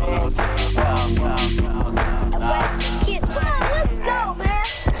polo jeans? Kids, come on, let's go, man.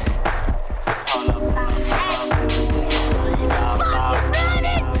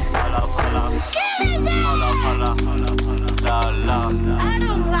 I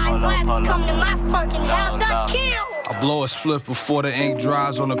don't like blacks come to my fucking house, I kill. I blow a split before the ink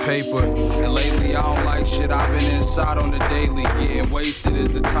dries on the paper. And lately I don't like shit, I've been inside on the daily. Getting wasted is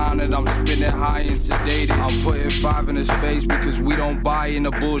the time that I'm spinning high and sedated. I'm putting 5 in his face because we don't buy in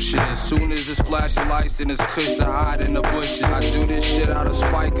the bullshit. As soon as it's flashing lights and it's kush to hide in the bushes. I do this shit out of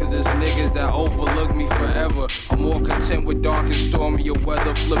spite cause it's niggas that overlook me forever. I'm more content with dark and stormier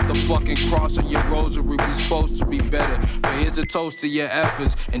weather. Flip the fucking cross on your rosary, we supposed to be better. But here's a toast to your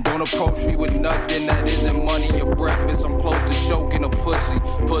efforts. And don't approach me with nothing that isn't money or breakfast. I'm close to choking a pussy.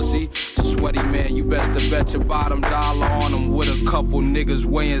 Sweaty man, you best to bet your bottom dollar on them. With a couple niggas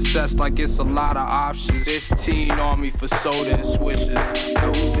weighing sets like it's a lot of options. 15 on me for soda and swishes.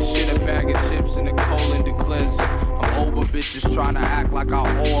 Now who's the shit, a bag of chips and a colon to cleanser. I'm over bitches trying to act like I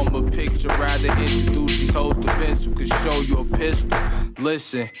owe them a picture. Rather introduce these hoes to Vince who could show you a pistol.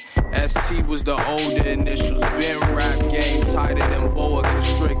 Listen, ST was the older initials. Been rap game tighter than boa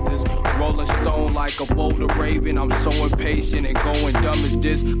constrictors. Rolling stone like a boulder raven. I'm so impatient and going dumb as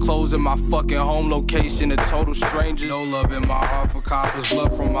this. Closing my fucking home location to total strangers. No love in my heart for coppers.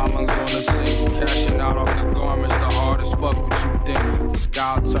 Blood from my lungs on the sink. Cashing out off the garments. The hardest fuck what you think. The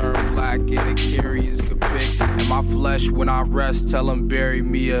sky turn black and the carriers could pick. And my flesh when I rest. Tell them bury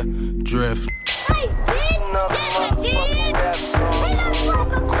me adrift. Hey, It's another motherfucking rap song.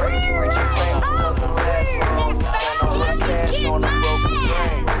 Broken, crazy, rich and famous doesn't last long. Spend all my cash on a broken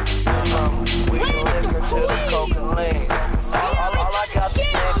dream. From weed and liquor to the coke and lean. All I got's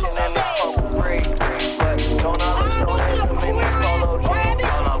this mansion and this poker free. But don't I look so handsome in these polo jeans?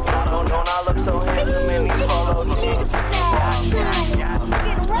 Don't I look so handsome in these polo jeans?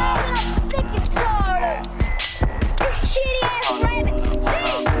 get rabbit, I'm sick and tired. This shitty ass rabbit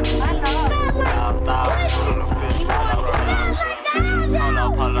stinks. I know. Smell like pussy. You want to smell like the house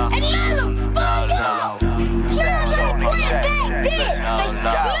out? And motherfucker. Smells like what that did. They smell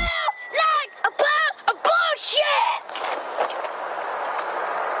like a pile of bullshit.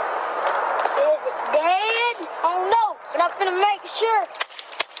 Is it dead? Oh no, but I'm gonna make sure.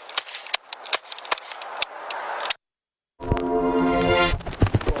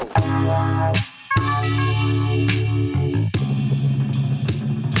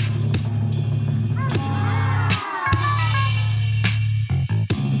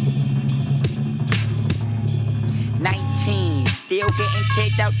 19, still getting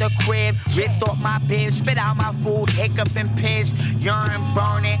kicked out the crib. Ripped off my bib, spit out my food, hiccup and piss. Urine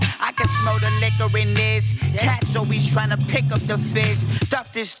burning, I can smell the liquor in this. Cats always trying to pick up the fist.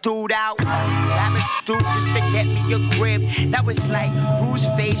 Stuff this dude out, I'm a stoop just to get me a grip. Now it's like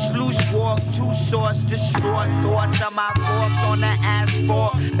bruised face, loose walk, two swords, distraught thoughts on my corpse on the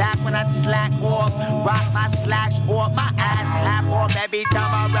asphalt. Back when I'd slack off, rock my slacks off, my ass half off. Every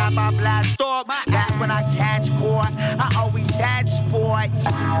time I rap, I blast off. Back when I catch court, I always had sports.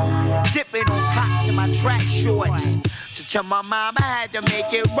 Dipping on cocks in my track shorts. So to my mom, I had to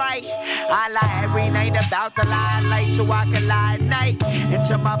make it right. I lie every night about the limelight so I can lie at night. And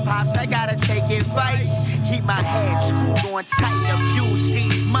to my pops, I gotta take advice. Keep my head screwed on tight, abuse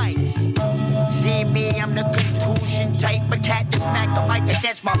these mics. See me, I'm the contusion type. A cat to smack the mic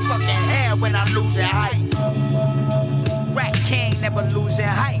against my fucking hair when I'm losing height. Rat King never losing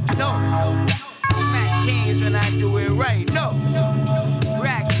height, no. Smack Kings when I do it right, no.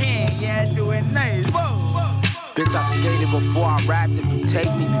 Rat King, yeah, I do it nice, whoa. Bitch, I skated before I rapped. If you take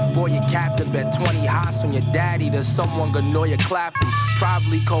me before your captain, bet 20 hots on your daddy. There's someone gonna know you clap him.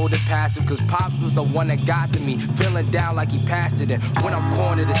 Probably cold and passive, cause Pops was the one that got to me. Feeling down like he passed it. And when I'm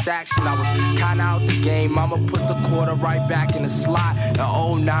cornered, this action, I was kinda out the game. I'ma put the quarter right back in the slot. In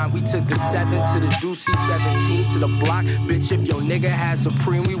 09, we took the 7 to the Deucey, 17 to the block. Bitch, if your nigga had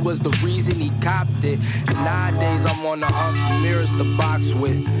Supreme, we was the reason he copped it. And nowadays, I'm on the hunt for mirrors to box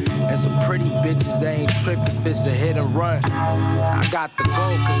with. And some pretty bitches, they ain't tripping, fits a hit and run. I got the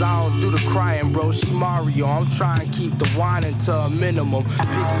goal cause I don't do the crying, bro. She Mario, I'm trying to keep the whining to a minimum.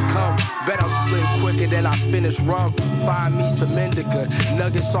 Piggies come, bet I'm splitting quicker than I finish rum. Find me some indica,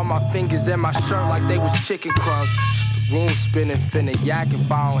 nuggets on my fingers and my shirt like they was chicken crumbs. Room spinning, finna yak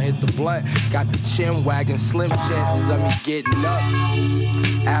if I don't hit the blunt. Got the chin wagging, slim chances of me getting up.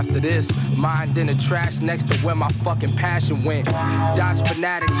 After this, mind in the trash next to where my fucking passion went. Dodge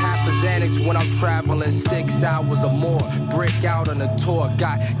fanatics, half a Xanax when I'm traveling 6 hours or more. Break out on a tour,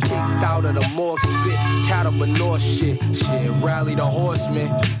 got kicked out of the morgue, spit cattle manure shit. Rally the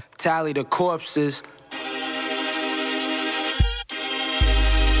horsemen, tally the corpses.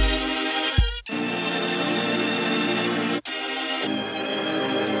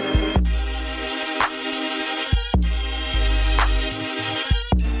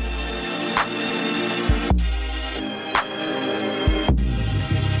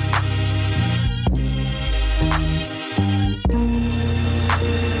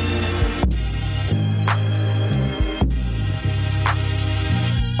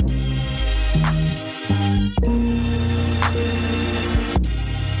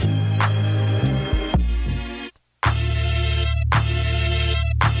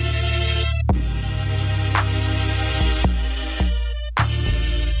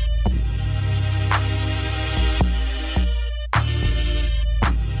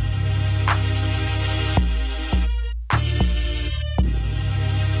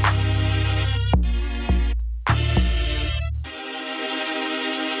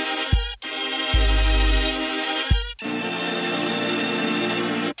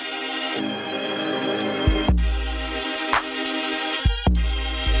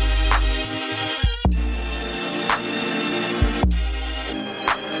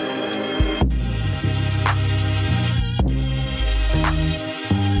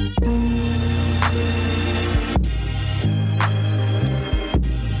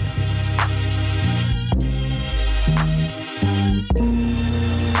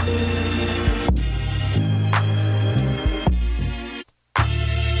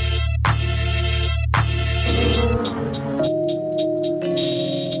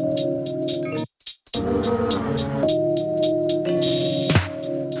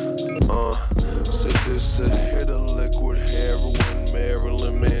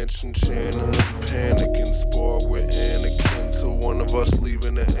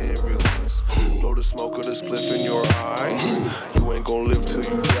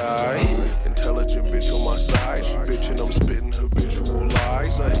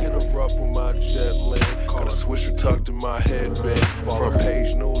 Sweatshirt tucked in my headband. Front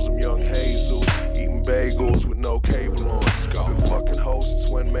page news, I'm young Jesus. Eating bagels with no cable on. I've been fucking hoes since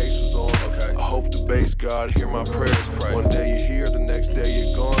when Mace was on. I hope the bass God hear my prayers. One day you're here, the next day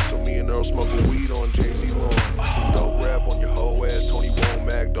you're gone. So me and Earl smoking weed on Jay-Z lawn. Some dope rap on your whole ass, Tony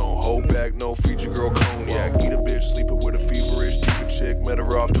Womack. Don't hold back, no feature girl cognac. Eat a bitch, sleeping with a feverish diva chick. Met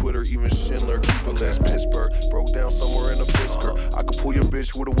her off Twitter, even Schindler. Keep her last Pittsburgh. Broke down somewhere in a Fisker. I could pull your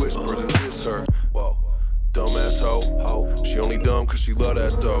bitch with a whisper, then diss her. Whoa. Dumbass hoe. She only dumb cause she love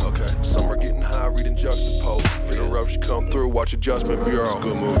that dough. Summer getting high, reading juxtapose. Hit her up, she come through, watch Adjustment Bureau. It's a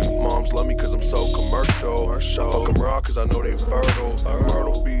good movie. Moms love me cause I'm so commercial. I fuck them raw cause I know they fertile.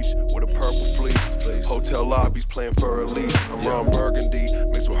 Myrtle Beach with a purple fleece. Hotel lobbies playing for a lease. I'm Ron Burgundy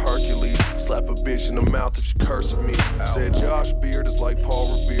mixed with Hercules. Slap a bitch in the mouth if she cursing me. Said Josh Beard is like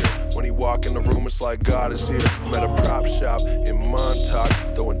Paul Revere. When he walk in the room it's like God is here. I'm at a prop shop in Montauk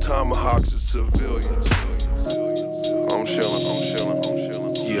throwing tomahawks at civilians. I'm chillin'.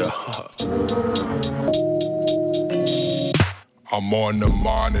 Yeah. I'm on the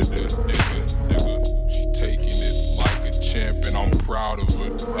monitor, nigga. She taking it like a champ and I'm proud of her,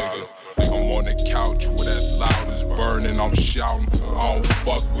 nigga. I'm on the couch where that loud is burning, I'm shouting. I don't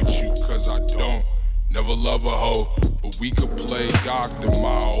fuck with you cause I don't. Never love a hoe, but we could play doctor.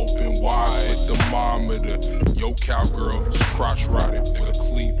 My open wide for thermometer. Yo, cowgirl, it's crotch riding with a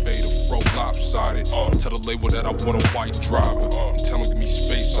clean fade, a fro lopsided. Tell the label that I want a white driver. Tell him give me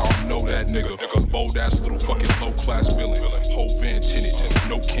space, I don't know that nigga. Bold ass little fucking low class villain. Whole van tinted,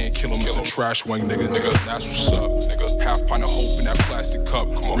 no can't kill him. It's a trash wang nigga. That's what's up. Half pint of hope in that plastic cup.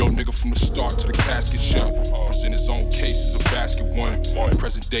 Real nigga from the start to the casket shut. Present his own case as a basket one.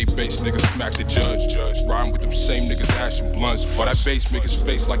 Present day base nigga smack the judge. Rhyme with them same niggas ashing blunts. While that bass make his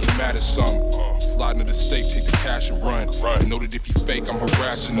face like he mad at something. Slide into the safe, take the cash and run. I know that if he fake, I'm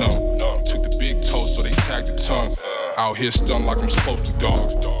harassing them. Took the big toe, so they tagged the tongue. Out here stunned like I'm supposed to,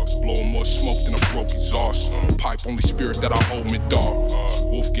 dogs. Blowing more smoke than a broke exhaust. Pipe only spirit that I hold me, dog.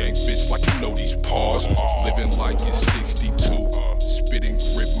 Wolfgang bitch like you know these paws. Living like it's 62. spit and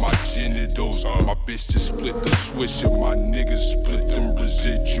grip my genitals. My bitch just split the switch and my niggas split them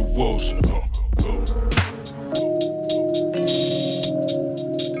residuals.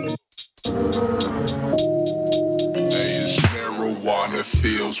 Marijuana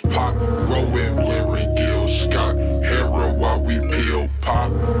fields, pop, growing, blaring gills, Scott, Hera while we peel,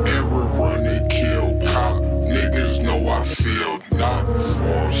 pop, error, run and kill, cop, niggas know I feel, not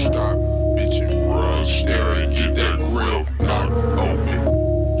form, stop, bitch and run, stare and get that grill, not open.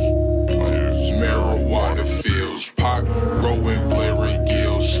 Marijuana fields, pop, growing, blaring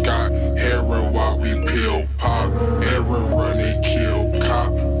gills, Scott, Hera while we peel, pop, error, run and kill,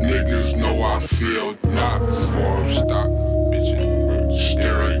 cop, niggas know I feel, not form, stop.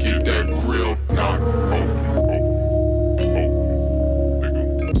 Stare and get that grill knocked open.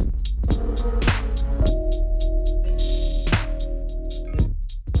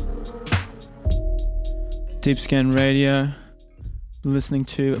 Deep Scan Radio. Listening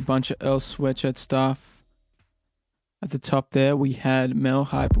to a bunch of Earl Sweatshirt stuff. At the top there, we had Mel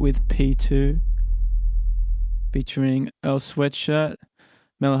Hype with P2, featuring Earl Sweatshirt.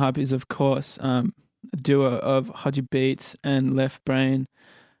 Mel Hype is, of course, a duo of Hodgie Beats and Left Brain.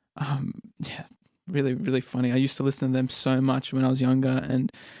 Yeah, really, really funny. I used to listen to them so much when I was younger,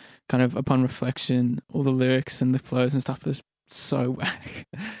 and kind of upon reflection, all the lyrics and the flows and stuff was so whack.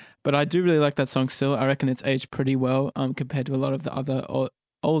 But I do really like that song still. I reckon it's aged pretty well compared to a lot of the other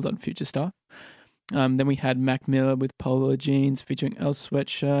old on Future stuff. Then we had Mac Miller with Polo Jeans featuring Earl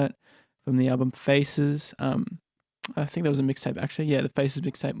Sweatshirt from the album Faces. I think that was a mixtape actually. Yeah, the Faces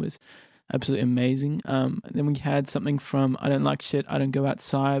mixtape was absolutely amazing. Then we had something from I Don't Like Shit, I Don't Go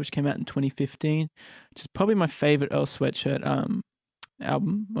Outside, which came out in 2015, which is probably my favorite Earl Sweatshirt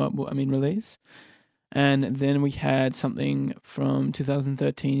release. And then we had something from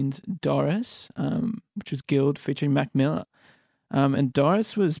 2013's Doris, which was Guild featuring Mac Miller. And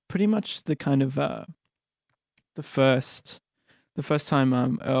Doris was pretty much the kind of the first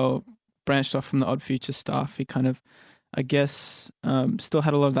time Earl branched off from the Odd Future stuff. He kind of, I guess, still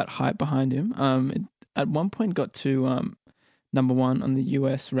had a lot of that hype behind him. It, at one point got to number one on the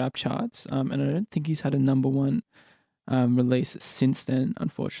US rap charts, and I don't think he's had a number one release since then,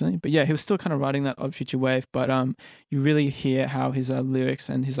 unfortunately. But yeah, he was still kind of riding that Odd Future wave, but you really hear how his lyrics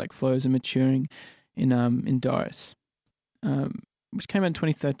and his like flows are maturing in Doris, which came out in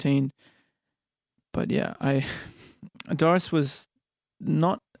 2013. But yeah, Doris was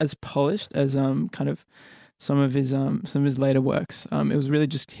not as polished as kind of some of his later works. It was really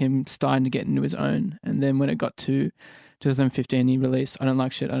just him starting to get into his own, and then when it got to 2015, he released I Don't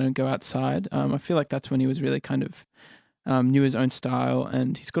Like Shit, I Don't Go Outside. I feel like that's when he was really kind of knew his own style,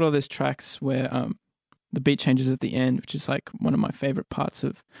 and he's got all those tracks where the beat changes at the end, which is like one of my favorite parts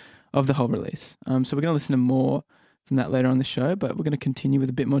of the whole release. So we're going to listen to more from that later on the show, but we're going to continue with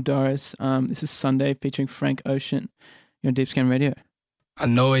a bit more Doris. This is Sunday featuring Frank Ocean. You're on Deep Scan Radio. I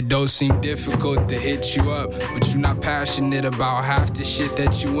know it don't seem difficult to hit you up, but you're not passionate about half the shit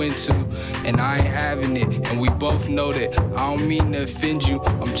that you into, and I ain't having it, and we both know that. I don't mean to offend you,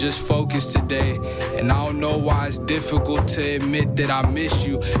 I'm just focused today, and I don't know why it's difficult to admit that I miss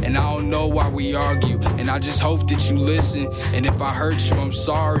you, and I don't know why we argue, and I just hope that you listen, and if I hurt you, I'm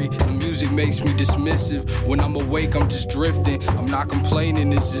sorry. The music makes me dismissive. When I'm awake, I'm just drifting. I'm not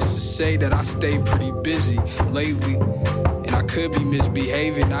complaining, it's just to say that I stay pretty busy lately. And I could be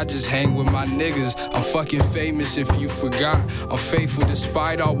misbehaving, I just hang with my niggas. I'm fucking famous if you forgot. I'm faithful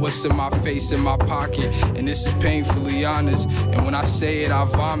despite all what's in my face, in my pocket. And this is painfully honest. And when I say it, I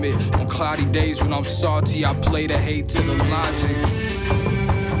vomit. On cloudy days when I'm salty, I play the hate to the logic.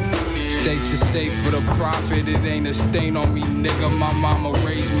 State to state for the profit, it ain't a stain on me, nigga. My mama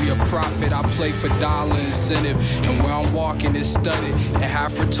raised me a prophet, I play for dollar incentive. And where I'm walking is studded, and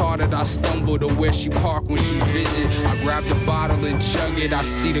half retarded, I stumble to where she park when she visit. I grab the bottle and chug it, I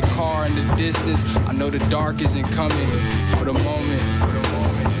see the car in the distance. I know the dark isn't coming for the moment,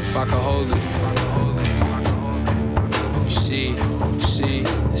 if I could hold it. You see,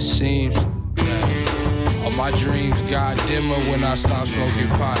 it seems that all my dreams got dimmer when I stopped smoking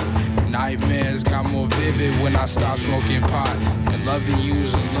pot. Nightmares got more vivid when I stopped smoking pot. And loving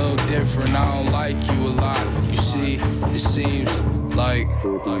you's a little different, I don't like you a lot. You see, it seems like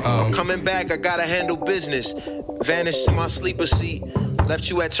coming back, I gotta handle business. Vanished to my sleeper seat, left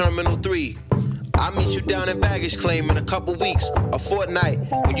you at Terminal 3. I'll meet you down in baggage claim in a couple weeks, a fortnight.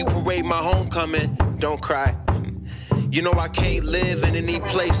 When you parade my homecoming, don't cry. You know I can't live in any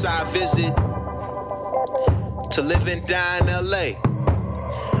place I visit. To live and die in LA,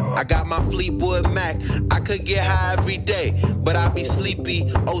 I got my Fleetwood Mac. I could get high every day, but I be sleepy,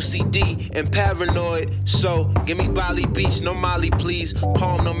 OCD, and paranoid. So give me Bali Beach, no Molly, please.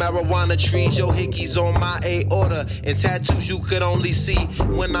 Palm, no marijuana trees. Yo, hickeys on my aorta, and tattoos you could only see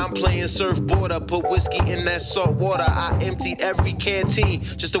when I'm playing surfboarder. Put whiskey in that salt water. I emptied every canteen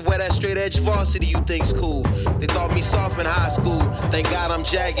just to wear that straight edge varsity you think's cool. They thought me soft in high school. Thank God I'm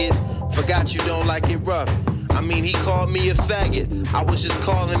jagged. Forgot you don't like it rough. I mean, he called me a faggot. I was just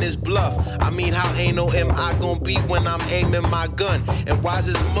calling his bluff. I mean, how anal am I gonna be when I'm aiming my gun? And why's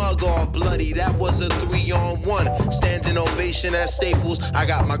his mug all bloody? That was a 3-on-1. Standing ovation at Staples. I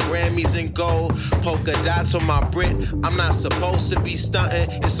got my Grammys in gold. Polka dots on my Brit. I'm not supposed to be stunting.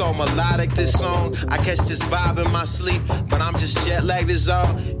 It's all melodic, this song. I catch this vibe in my sleep, but I'm just jet lagged as all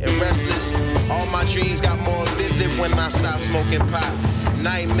and restless. All my dreams got more vivid when I stop smoking pot.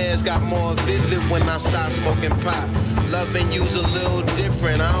 Nightmares got more vivid when I stop smoking pot. Loving you's a little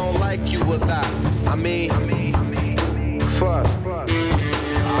different. I don't like you a lot. I mean, fuck.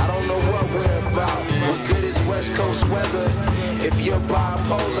 I don't know what we're about. What good is West Coast weather if you're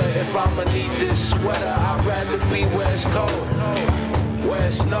bipolar? If I'ma need this sweater, I'd rather be West Coast.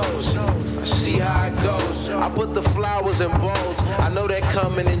 West knows. I see how it goes. I put the flowers in bowls. I know they're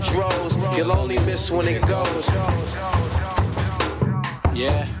coming in droves. You'll only miss when it goes.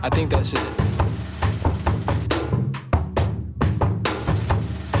 Yeah, I think that's it.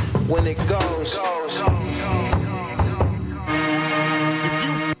 When it goes. If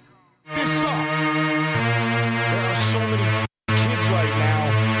you this up, there are so many kids right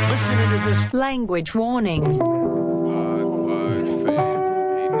now listening to this. Language warning.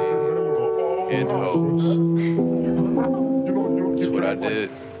 And hoes. That's what I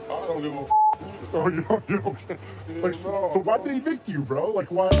did. Like, so why did they evict you, bro? Like,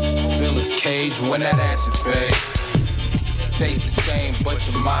 why? Feelings cage when that ass is fade. Face the same, but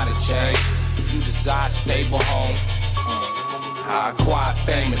your mind has changed. You desire stable home. I acquired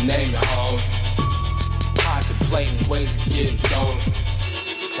fame and name your hoes. Contemplating ways of getting dope.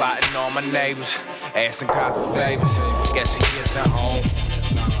 Plotting on my neighbors, asking God for favors. Guess he gets at home.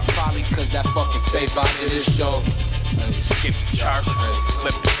 Probably cause that fucking faith out of this show. Skip the church,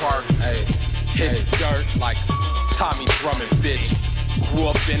 flip the park, hit the dirt like Tommy Drummond, bitch. Grew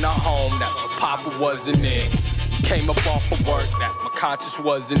up in a home that my papa wasn't in. Came up off of work that my conscience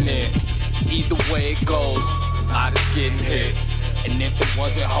wasn't in. Either way it goes, I just getting hit. And if it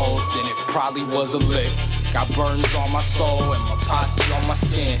wasn't hoes, then it probably was a lick. Got burns on my soul and my posse on my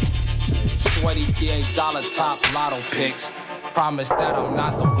skin. Sweaty $8 top lotto picks. Promise that I'm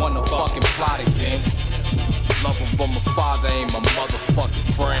not the one to fucking plot against. Love him, but my father ain't my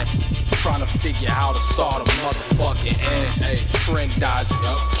motherfucking friend. Trying to figure how to start a motherfucking end. Hey, trend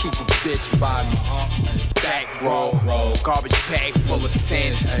dodger, keep a bitch by me. Back roll, garbage bag full of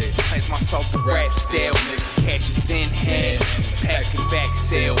sins. Place myself to rap still, nigga. Cash is in hand, packing back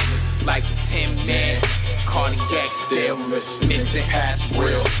sale like the Tin Man. Cardiac still missing past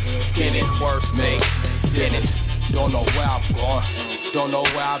real. Getting worse, mate. Dennis. Don't know where I'm going, don't know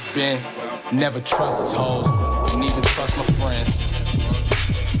where I've been. Never trust his hoes, don't even trust my friends.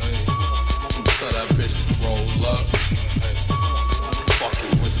 Tell that bitch to roll up.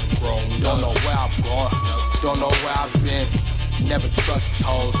 Fucking with some grown. Don't know where I'm going, don't know where I've been. Never trust his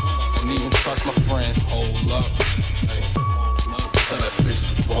hoes, don't even trust my friends. Hold up. Tell that bitch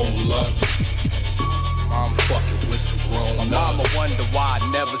to roll up. I'm fucking with some grown. My mama wonder why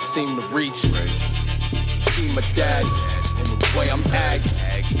I never seem to reach. See my daddy, and the way I'm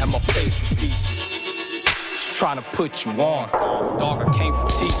acting, and my facial features. Just trying to put you on, dog. I came from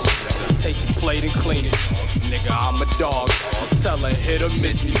teaching. Take your plate and clean it, nigga. I'm a dog. Tell her hit or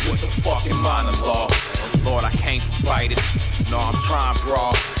miss me with the fucking monologue. Lord, I came for fighters. No, I'm trying,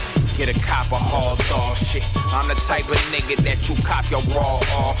 bro. Get a cop a haul dog shit. I'm the type of nigga that you cop your raw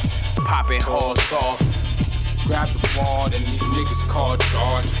off, popping halls off. Grab the ball, and these niggas call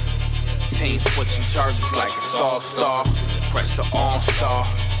charge. Team switching charges like it's all star. Press the on star.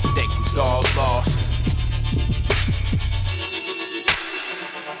 Think we all lost.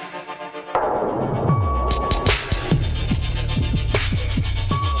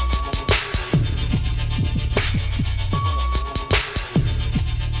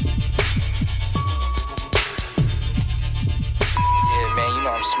 Yeah, man, you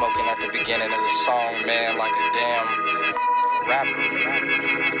know I'm smoking at the beginning of the song, man, like a damn rapper.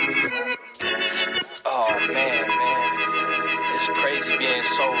 Oh man, it's crazy being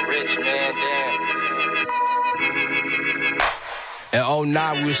so rich, man, damn. In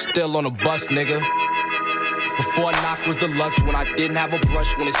 09, we was still on a bus, nigga. Before knock was deluxe, when I didn't have a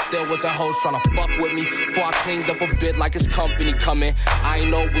brush, when it still was a host trying to fuck with me. Before I cleaned up a bit like it's company coming. I I ain't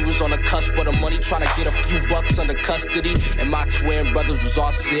know we was on the cusp of the money, trying to get a few bucks under custody. And my twin brothers was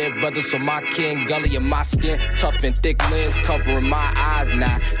all said brothers, so my kin gully and my skin tough and thick lens covering my eyes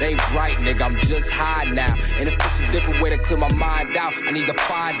now. They ain't bright, nigga, I'm just high now. And if it's a different way to clear my mind out, I need to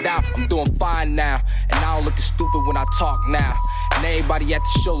find out. I'm doing fine now, and I don't look as stupid when I talk now. And everybody at the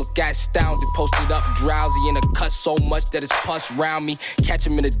show look astounded, posted up drowsy in a cut so much that it's pus round me. Catch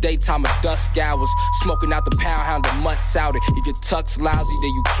him in the daytime of dusk hours, smoking out the pound hound, the mutts out it. If your tuck's lousy,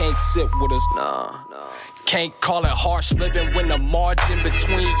 then you can't sit with us. Nah. Can't call it harsh living when the margin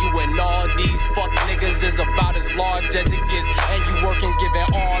between you and all these fuck niggas is about as large as it gets. And you working,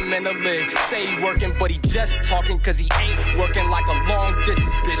 giving arm and a leg. Say he working, but he just talking cause he ain't working like a long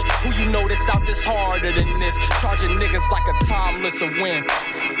distance bitch. Who you know that's out this harder than this? Charging niggas like a timeless a win.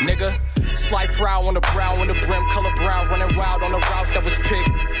 Nigga, slight frown on the brow on the brim, color brown, running wild on the route that was picked.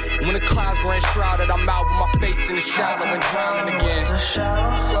 When the clouds were enshrouded, I'm out with my face in the shadow and drowning again. The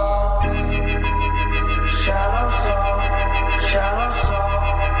shallow soul. Shallow soul, shallow soul.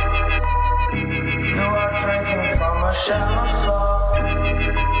 You are drinking from a shallow soul.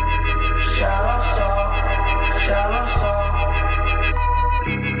 Shallow soul, shallow soul.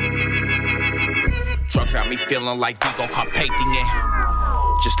 Drugs got me feeling like Vigo Carpathian.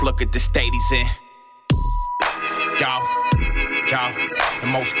 Just look at the state he's in. The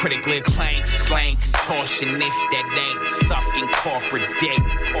most critically acclaimed, slang contortionist that ain't sucking corporate dick.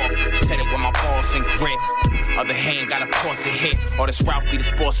 Said it with my balls and grip. Other hand got a port to hit. All this route be the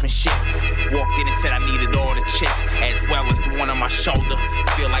sportsmanship. Walked in and said I needed all the chicks, as well as the one on my shoulder.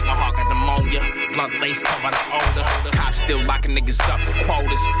 Feel like my heart got pneumonia. Blunt laced up by the older. Cops still locking niggas up for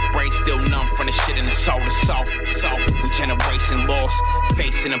quotas. Brain still numb from the shit in the soda. So we generation lost.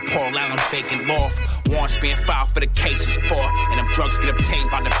 Facing and Paul Allen faking loft. Warrants being filed for the cases for. And them drugs get obtained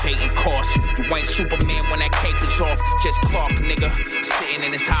by debating course. You ain't Superman when that cape is off. Just Clark, nigga. Sitting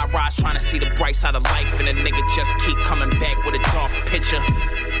in his high rise trying to see the bright side of life. And a nigga just keep coming back with a dark picture.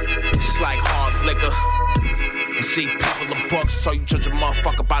 It's like hard liquor. And see people in books, so you judge a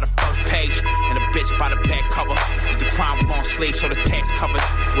motherfucker by the first page. And a bitch by the back cover. The crime with long sleeves, so the tax covered.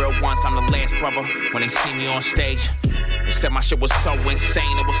 Real ones, I'm the last brother. When they see me on stage, they said my shit was so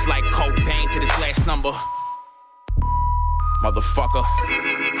insane. It was like Cobain to this last number. Motherfucker.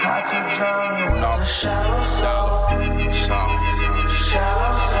 I could drown you with the shallow soul. Shallow soul.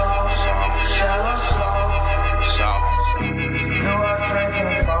 Shallow soul. You are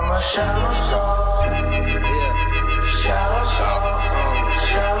drinking from a shallow soul. Shallow soul.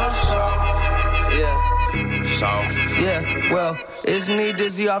 Shallow soul. Yeah, well, isn't he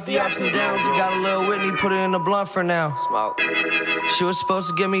dizzy off the ups and downs? He got a little Whitney, put it in the blunt for now. Smoke. She was supposed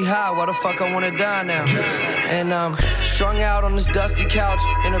to get me high, why the fuck I wanna die now? And I'm strung out on this dusty couch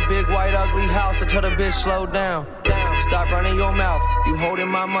in a big white ugly house. I tell the bitch slow down. Stop running your mouth. You holding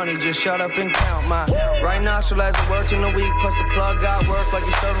my money, just shut up and count. My right nostril hasn't worked in a week, plus the plug got work like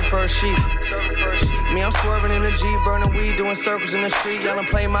he's serving for a sheep. Me, I'm swerving in the Jeep, burning weed, doing circles in the street. Y'all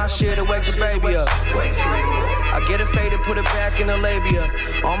play my shit to wake the baby up. I get it faded, put it back in the labia.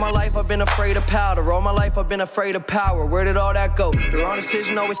 All my life I've been afraid of powder. All my life I've been afraid of power. Where did all that go? The wrong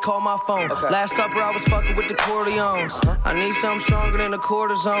decision always call my phone. Last supper I was fucking with the Corleones. I need something stronger than the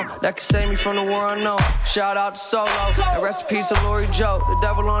cortisone that can save me from the war unknown. Shout out to Solo and rest in peace to Lori Joe. The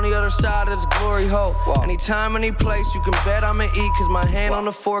devil on the other side of this glory hole. Anytime, any place, you can bet I'ma eat. Cause my hand on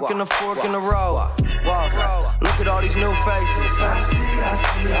the fork and the fork in the road. Look at all these new faces.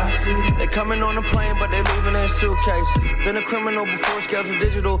 I see. They coming on the plane, but they leaving in suitcases. Been a criminal before scheduled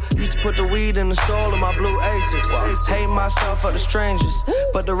digital. Used to put the weed in the stole of my blue Asics. Hate myself for the strangers,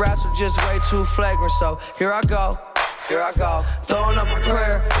 but the raps are just way too flagrant. So here I go. Throwing up a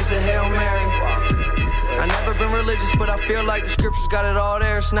prayer, it's a Hail Mary. I never been religious, but I feel like the scriptures got it all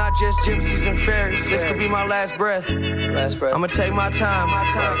there. It's not just gypsies and fairies. This could be my last breath. I'ma take my time.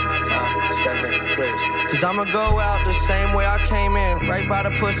 Second, please. Cause I'ma go out the same way I came in, right by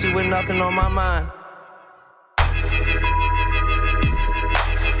the pussy with nothing on my mind.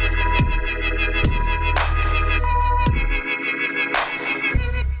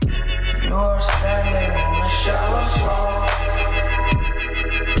 You're standing in the shallow soul.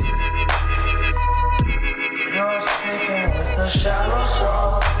 You're speaking with the shallow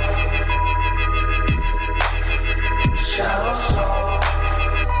soul. Shallow soul.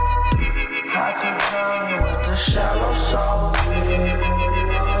 I could drown you with the shallow soul.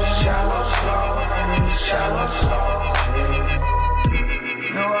 Shallow soul. Shallow soul.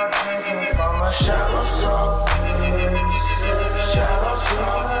 You are drinking from a shallow soul. Shallow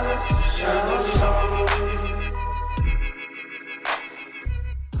soul. Shallow soul.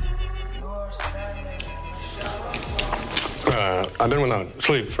 I've been without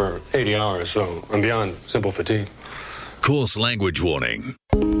sleep for 80 hours, so I'm beyond simple fatigue. Coarse language warning.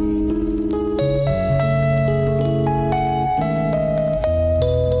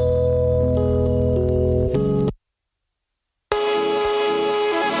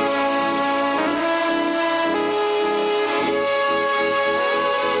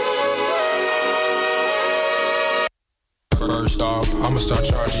 First off, I'ma start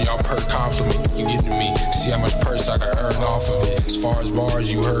charging y'all per compliment you give to me. See how much purse I can earn off of it. As far as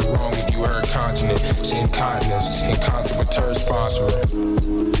bars, you heard wrong if you heard continent. It's incontinence, in concert with Tur sponsoring.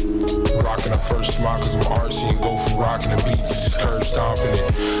 Rocking the first smile cause I'm artsy and go from rocking the beats to just curb stomping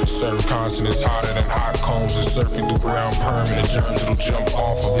it. Serve consonants hotter than hot combs and surfing through brown permanent germs that'll jump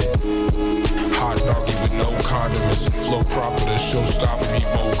off of it. Hot doggy with no condiments. Flow proper, the show stopping me,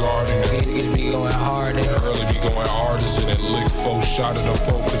 Bogarting it. Niggas be going hard and Early be going artisan and lick faux shot of the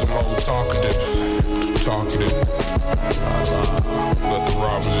folk cause I'm old talkative. Talkative. Let the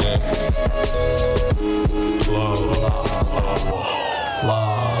robbers in.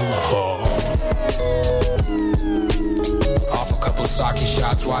 Off a couple sake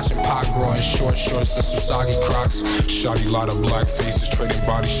shots, watching Pac growing short shorts and some soggy Crocs. Shoddy lot of black faces, trading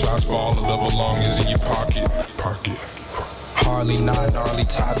body shots for all of the belongings in your pocket. Harley, not gnarly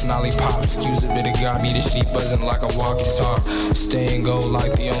tops, nolly pops. Excuse a bit of God, me the sheep buzzing like a walkie-talk. Stay and go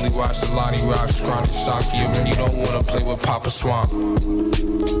like the only watch the Lonnie Rock. Scrawny socks, you when you don't wanna play with Papa Swamp.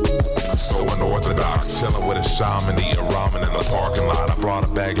 So unorthodox, chillin' with a shaman, eating ramen in the parking lot. I brought a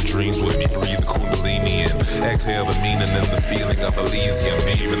bag of dreams with me, breathe the kundalini in. Exhale the meaning and the feeling of Elysium.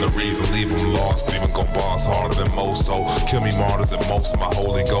 Even the reason, leave them lost. Even go boss harder than most. Oh, kill me martyrs at most. My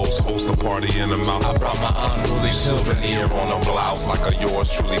Holy Ghost host a party in the mouth. I brought my unruly souvenir on a blouse like a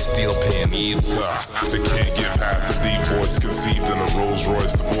yours truly steel pen. They can't get past the deep voice conceived in a Rolls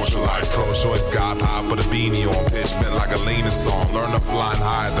Royce. The Porsche life pro-choice, God high, put a beanie on. Pitch bent like a leaning song. Learn to flying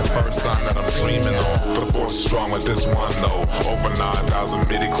high at the first sign that I'm dreaming on. But the force is strong with this one though. Over 9,000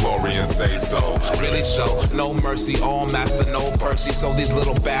 midi-chlorians say so. Really show no mercy, all master, no Percy. So these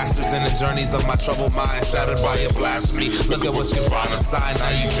little bastards in the journeys of my troubled mind, shattered by your blasphemy. Look at what you find inside, now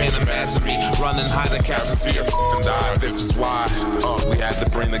you can't imagine me running high the captain's fear and die. This is why we had to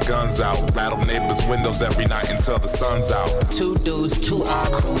bring the guns out, rattle neighbors' windows every night until the sun's out. 2 dudes, 2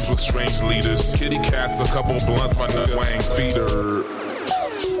 odd crews with strange leaders, kitty cats, a couple blunts, my nut wang feeder.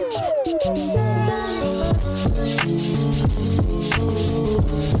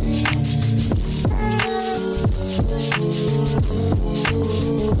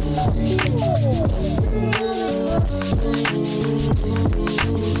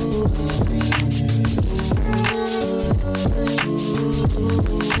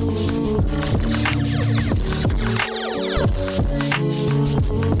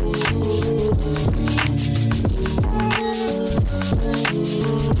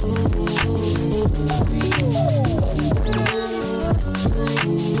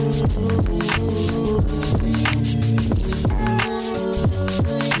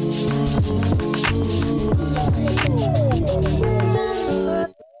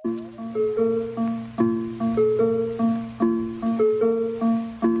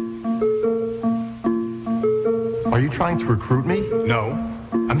 Are you trying to recruit me? No.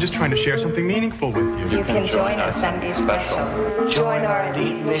 I'm just trying to share something meaningful with you. You can join our Sunday special. Join our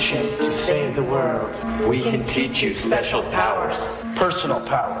elite mission to save the world. We can teach you special powers. Personal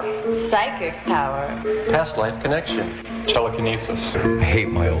power. Psychic power. Past life connection. Telekinesis. I hate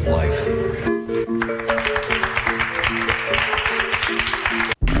my old life.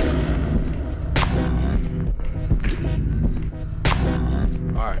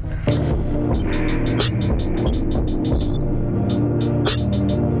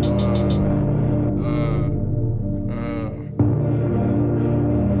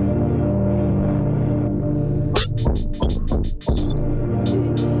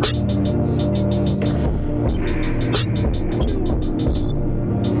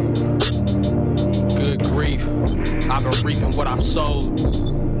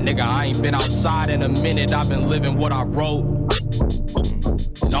 In a minute, I've been living what I wrote.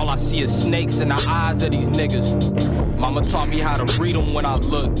 And all I see is snakes in the eyes of these niggas. Mama taught me how to read them when I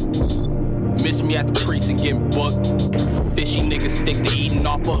look. Miss me at the precinct getting booked. Fishy niggas stick to eating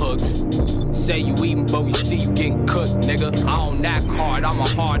off of hooks. Say you eating, but we see you getting cooked, nigga. I don't act hard, I'm a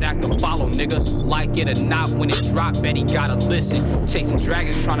hard act to follow, nigga. Like it or not, when it drop, bet he gotta listen. Chasing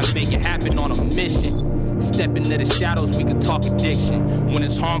dragons, trying to make it happen on a mission. Step into the shadows, we could talk addiction. When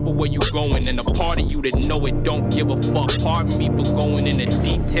it's harmful where you going, and a part of you that know it don't give a fuck. Pardon me for going into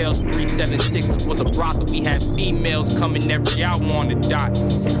details. 376 was a brothel. We had females coming every hour on the dot.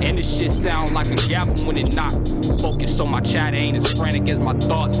 And this shit sound like a gavel when it knock. Focus on my chatter ain't as frantic as my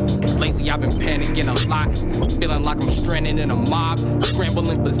thoughts. Lately I've been panicking a lot. Feeling like I'm stranded in a mob.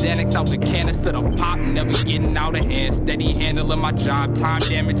 Scrambling for Xanax out the canister to pop. Never getting out of hand. Steady handling my job. Time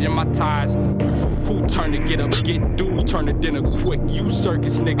damaging my ties. Who turn to get up, get dude, turn to dinner quick. You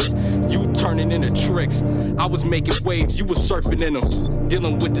circus niggas, you turning into tricks. I was making waves, you was surfing in them.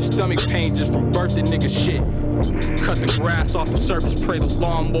 Dealing with the stomach pain just from birthing nigga shit. Cut the grass off the surface, pray the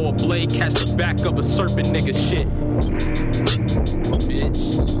lawnmower blade catch the back of a serpent nigga shit. Bitch.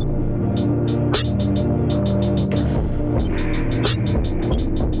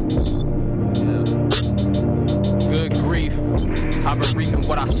 Good grief, I've been reaping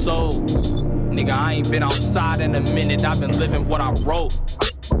what I sowed. Nigga, I ain't been outside in a minute, I've been living what I wrote.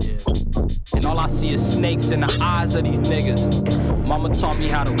 Yeah. And all I see is snakes in the eyes of these niggas. Mama taught me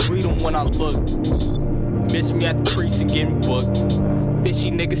how to read them when I look. Miss me at the precinct getting booked.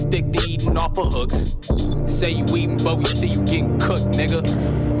 Fishy niggas stick to eating off of hooks. Say you eating, but we see you getting cooked, nigga.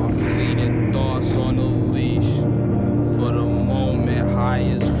 My fleeting thoughts on the leash. For the moment, high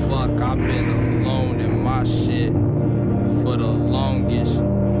as fuck. I've been alone in my shit for the longest.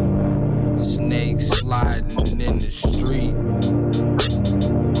 Snakes sliding in the street.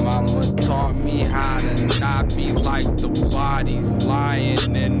 Mama taught me how to not be like the bodies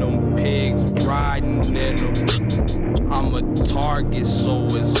lying in them, pigs riding in them. I'm a target,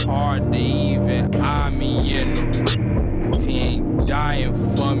 so it's hard to even eye me in them. If he ain't dying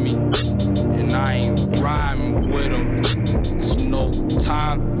for me, and I ain't riding with him, it's no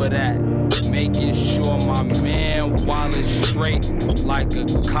time for that. Making sure my man wallet's straight like a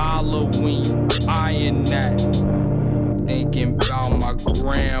collar when you eyeing that. Thinking about my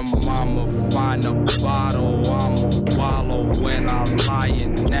grandmama, find a bottle, I'ma wallow when I lie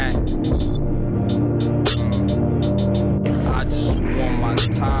in that. I just want my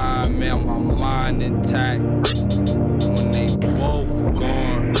time and my mind intact. When they both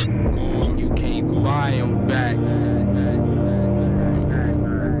gone, you can't buy them back.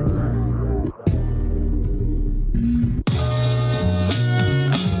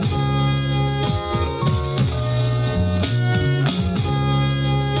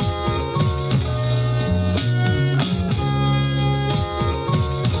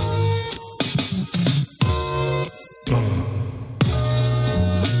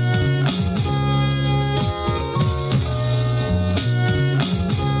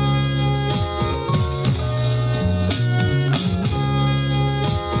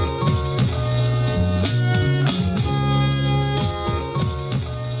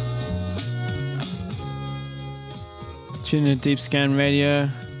 Tuning in Deep Scan Radio.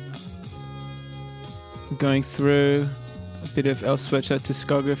 We're going through a bit of Earl Sweatshirt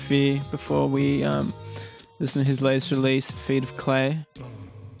discography before we listen to his latest release, Feet of Clay,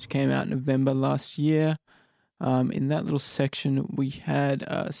 which came out in November last year. In that little section, we had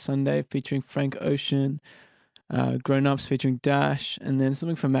Sunday featuring Frank Ocean, Grown Ups featuring Dash, and then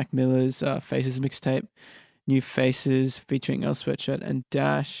something from Mac Miller's Faces mixtape, New Faces featuring Earl Sweatshirt and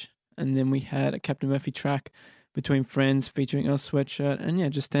Dash. And then we had a Captain Murphy track, Between Friends featuring Earl Sweatshirt. And yeah,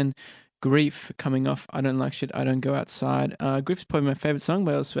 just then Grief coming off I Don't Like Shit, I Don't Go Outside. Grief's probably my favorite song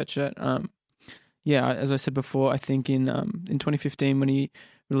by Earl Sweatshirt. Yeah, as I said before, I think in 2015 when he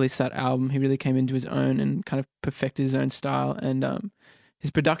released that album, he really came into his own and kind of perfected his own style. And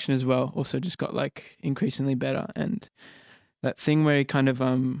his production as well also just got like increasingly better. And that thing where he kind of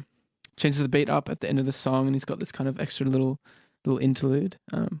changes the beat up at the end of the song and he's got this kind of extra little interlude,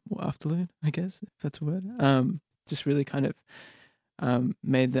 or afterlude, I guess, if that's a word. Just really kind of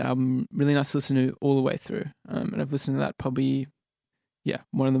made the album really nice to listen to all the way through. And I've listened to that probably,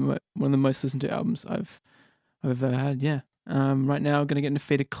 one of the most listened to albums I've ever had. Yeah. Right now, I'm gonna get into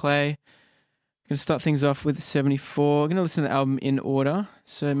Feet of Clay. Gonna start things off with 74. I'm gonna listen to the album in order,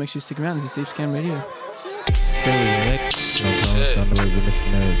 so make sure you stick around. This is Deep Scan Radio.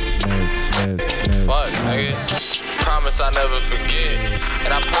 Fuck, nigga. Promise I never forget,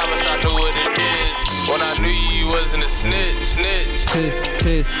 and I promise I knew what it is when I knew you wasn't a snitch. Tis.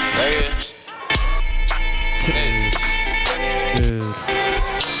 Nigga. Snitch. Dude.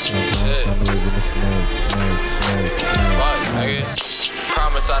 Shit. Fuck, nigga.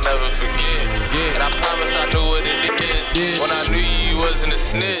 Promise I never forget, and I promise I knew what it is when I knew you wasn't a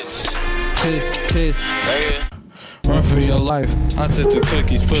snitch. Tis. Nigga. Run for your life. I took the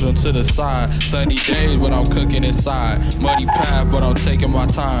cookies, put them to the side. Sunny days, but I'm cooking inside. Muddy path, but I'm taking my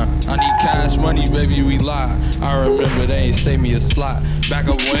time. I need cash money, baby, we lie. I remember they ain't save me a slot. Back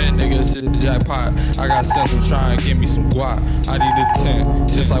up when niggas hit the jackpot. I got sense, I'm trying to give me some guap. I need a 10,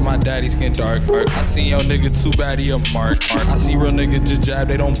 just like my daddy skin dark. I see your nigga too bad, he a mark. I see real niggas just jab,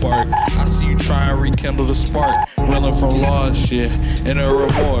 they don't bark. I see you try and rekindle the spark. Reeling from lost shit, and a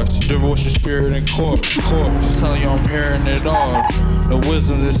remorse. Divorce your spirit in court. Tell you I'm hearing it all. The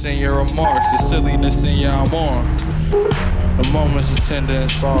wisdom that's in your remarks, the silliness in your I'm on. The moments is tender and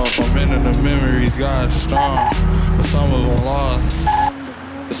soft. I'm into the memories, God's strong, but some of them lost.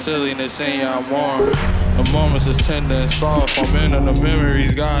 The silliness in your I'm on. The moments is tender and soft. I'm into the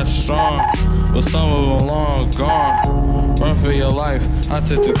memories, God's strong, but some of them long gone. Run for your life. I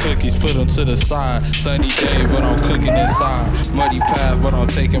took the cookies, put them to the side. Sunny day, but I'm cooking inside. Muddy path, but I'm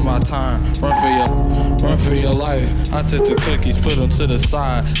taking my time. Run for your life. I took the cookies, put them to the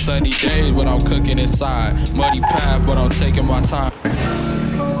side. Sunny day, but I'm cooking inside. Muddy path, but I'm taking my time.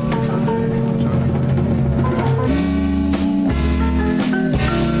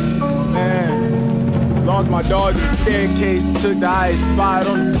 Lost my dog to the staircase, took the highest spot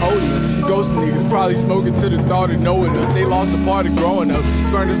on the podium. Ghost niggas probably smoking to the thought of knowing us. They lost a part of growing up.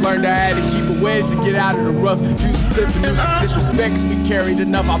 Spurners learned I had to keep a wedge to get out of the rough. Used to clip and use disrespect cause we carried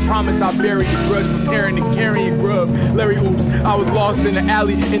enough. I promise I buried the grudge, preparing to carry and grub. Larry oops, I was lost in the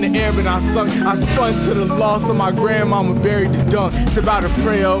alley, in the air, but I sunk. I spun to the loss of my grandmama, buried the dunk. It's about a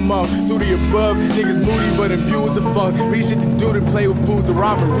prayer among through the above. Niggas moody but imbued with the funk. Be shit to do to play with food, the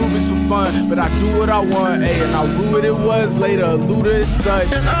rhyme and Rubens for fun. But I do what I want, ayy, and I rue what it was later. A looter as such,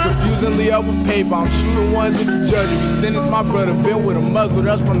 confusingly up with paper. I'm shooting ones with the judge. If he sentence my brother, been with a muzzled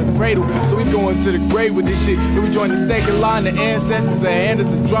us from the cradle. So we going to the grave with this shit. If we join the second line, the ancestors hand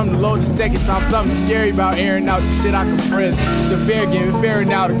us a drum to load the second time. Something scary about airing out the shit I compress. The fair game, fair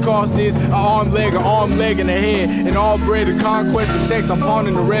now. The cost is an arm, leg, and a head. And all bread, the conquest of text. I'm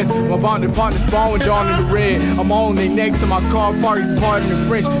pawning the rest. My bonding partner spawn with dawn in the red. I'm on their neck to my car parties, parting in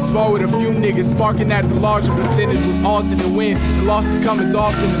French. Small with a few niggas, sparking at the larger percentage was all to the win. The losses come as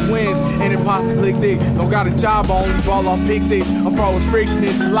often as wins. And imposter click thick. Don't got a job, I only ball off pick six. I'm fraud with friction.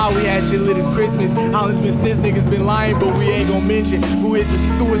 In July we had shit lit as Christmas. Holland's been since niggas been lying, but we ain't gon' mention who hit the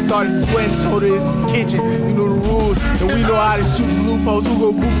stew and started sweating. Told her it's the kitchen. You know the rules, and we know how to shoot the loopholes. Who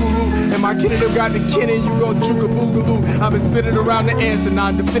go boo-boo-loo? And my kid them got the kinnin', you gon' juke a boogaloo. I've been spitting around the answer,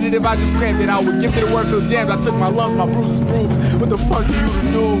 non-definitive. I just cramped it. I would give it a work for the damned. I took my lumps, my bruises bruised. What the fuck are you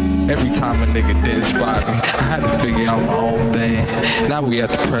to do? Every time a nigga didn't spot me, I had to figure out my own thing. Now we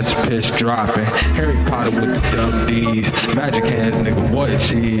at the precipice dropping. Harry Potter with the dumb D's. Magic hands, nigga, what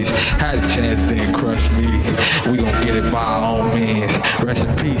cheese? Had a chance, then crush me. We gon' get it by our own means. Rest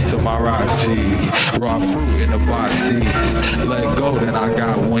in peace to my Rashi. Raw fruit in the box seats. Let go, then I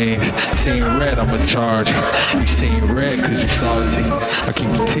got wings. Seen red, I'ma charge. You seen red cause you salty. I keep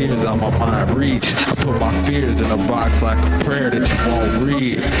the tears out my mind reach. I put my fears in a box like a prayer that you won't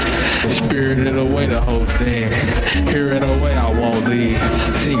read. Spirited away the whole thing. Hearing away I won't leave.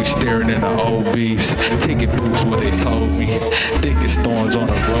 See you staring in the old beefs. Ticket booths what they told me. Thickest thorns on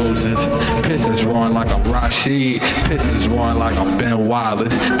the roses. Pistons roaring like I'm Rashid. Pistons roaring like I'm Ben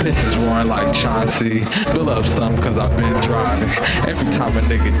Wallace. Pistons roaring like Chauncey. Fill up something cause I've been driving. Every time a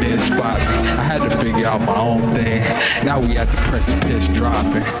nigga didn't spot me, I had to figure out my own thing. Now we at the precipice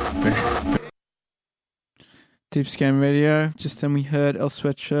dropping. Deep Scan Radio. Just then we heard El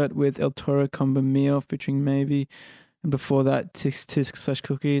Sweatshirt with El Toro Combo Meal featuring Maybe. And before that, Tisk Tisk /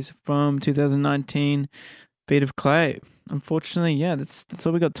 Cookies from 2019, Beat of Clay. Unfortunately, yeah, that's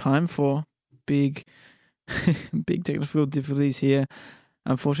all we got time for. Big technical difficulties here.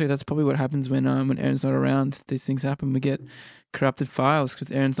 Unfortunately, that's probably what happens when Aaron's not around. These things happen. We get corrupted files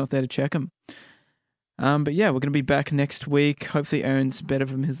because Aaron's not there to check them. But yeah, we're going to be back next week. Hopefully Aaron's better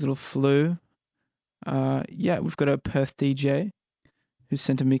from his little flu. Yeah, we've got a Perth DJ who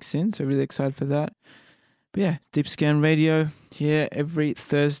sent a mix in, so really excited for that. But yeah, Deep Scan Radio here every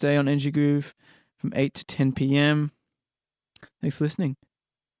Thursday on Energy Groove from 8 to 10 p.m. Thanks for listening.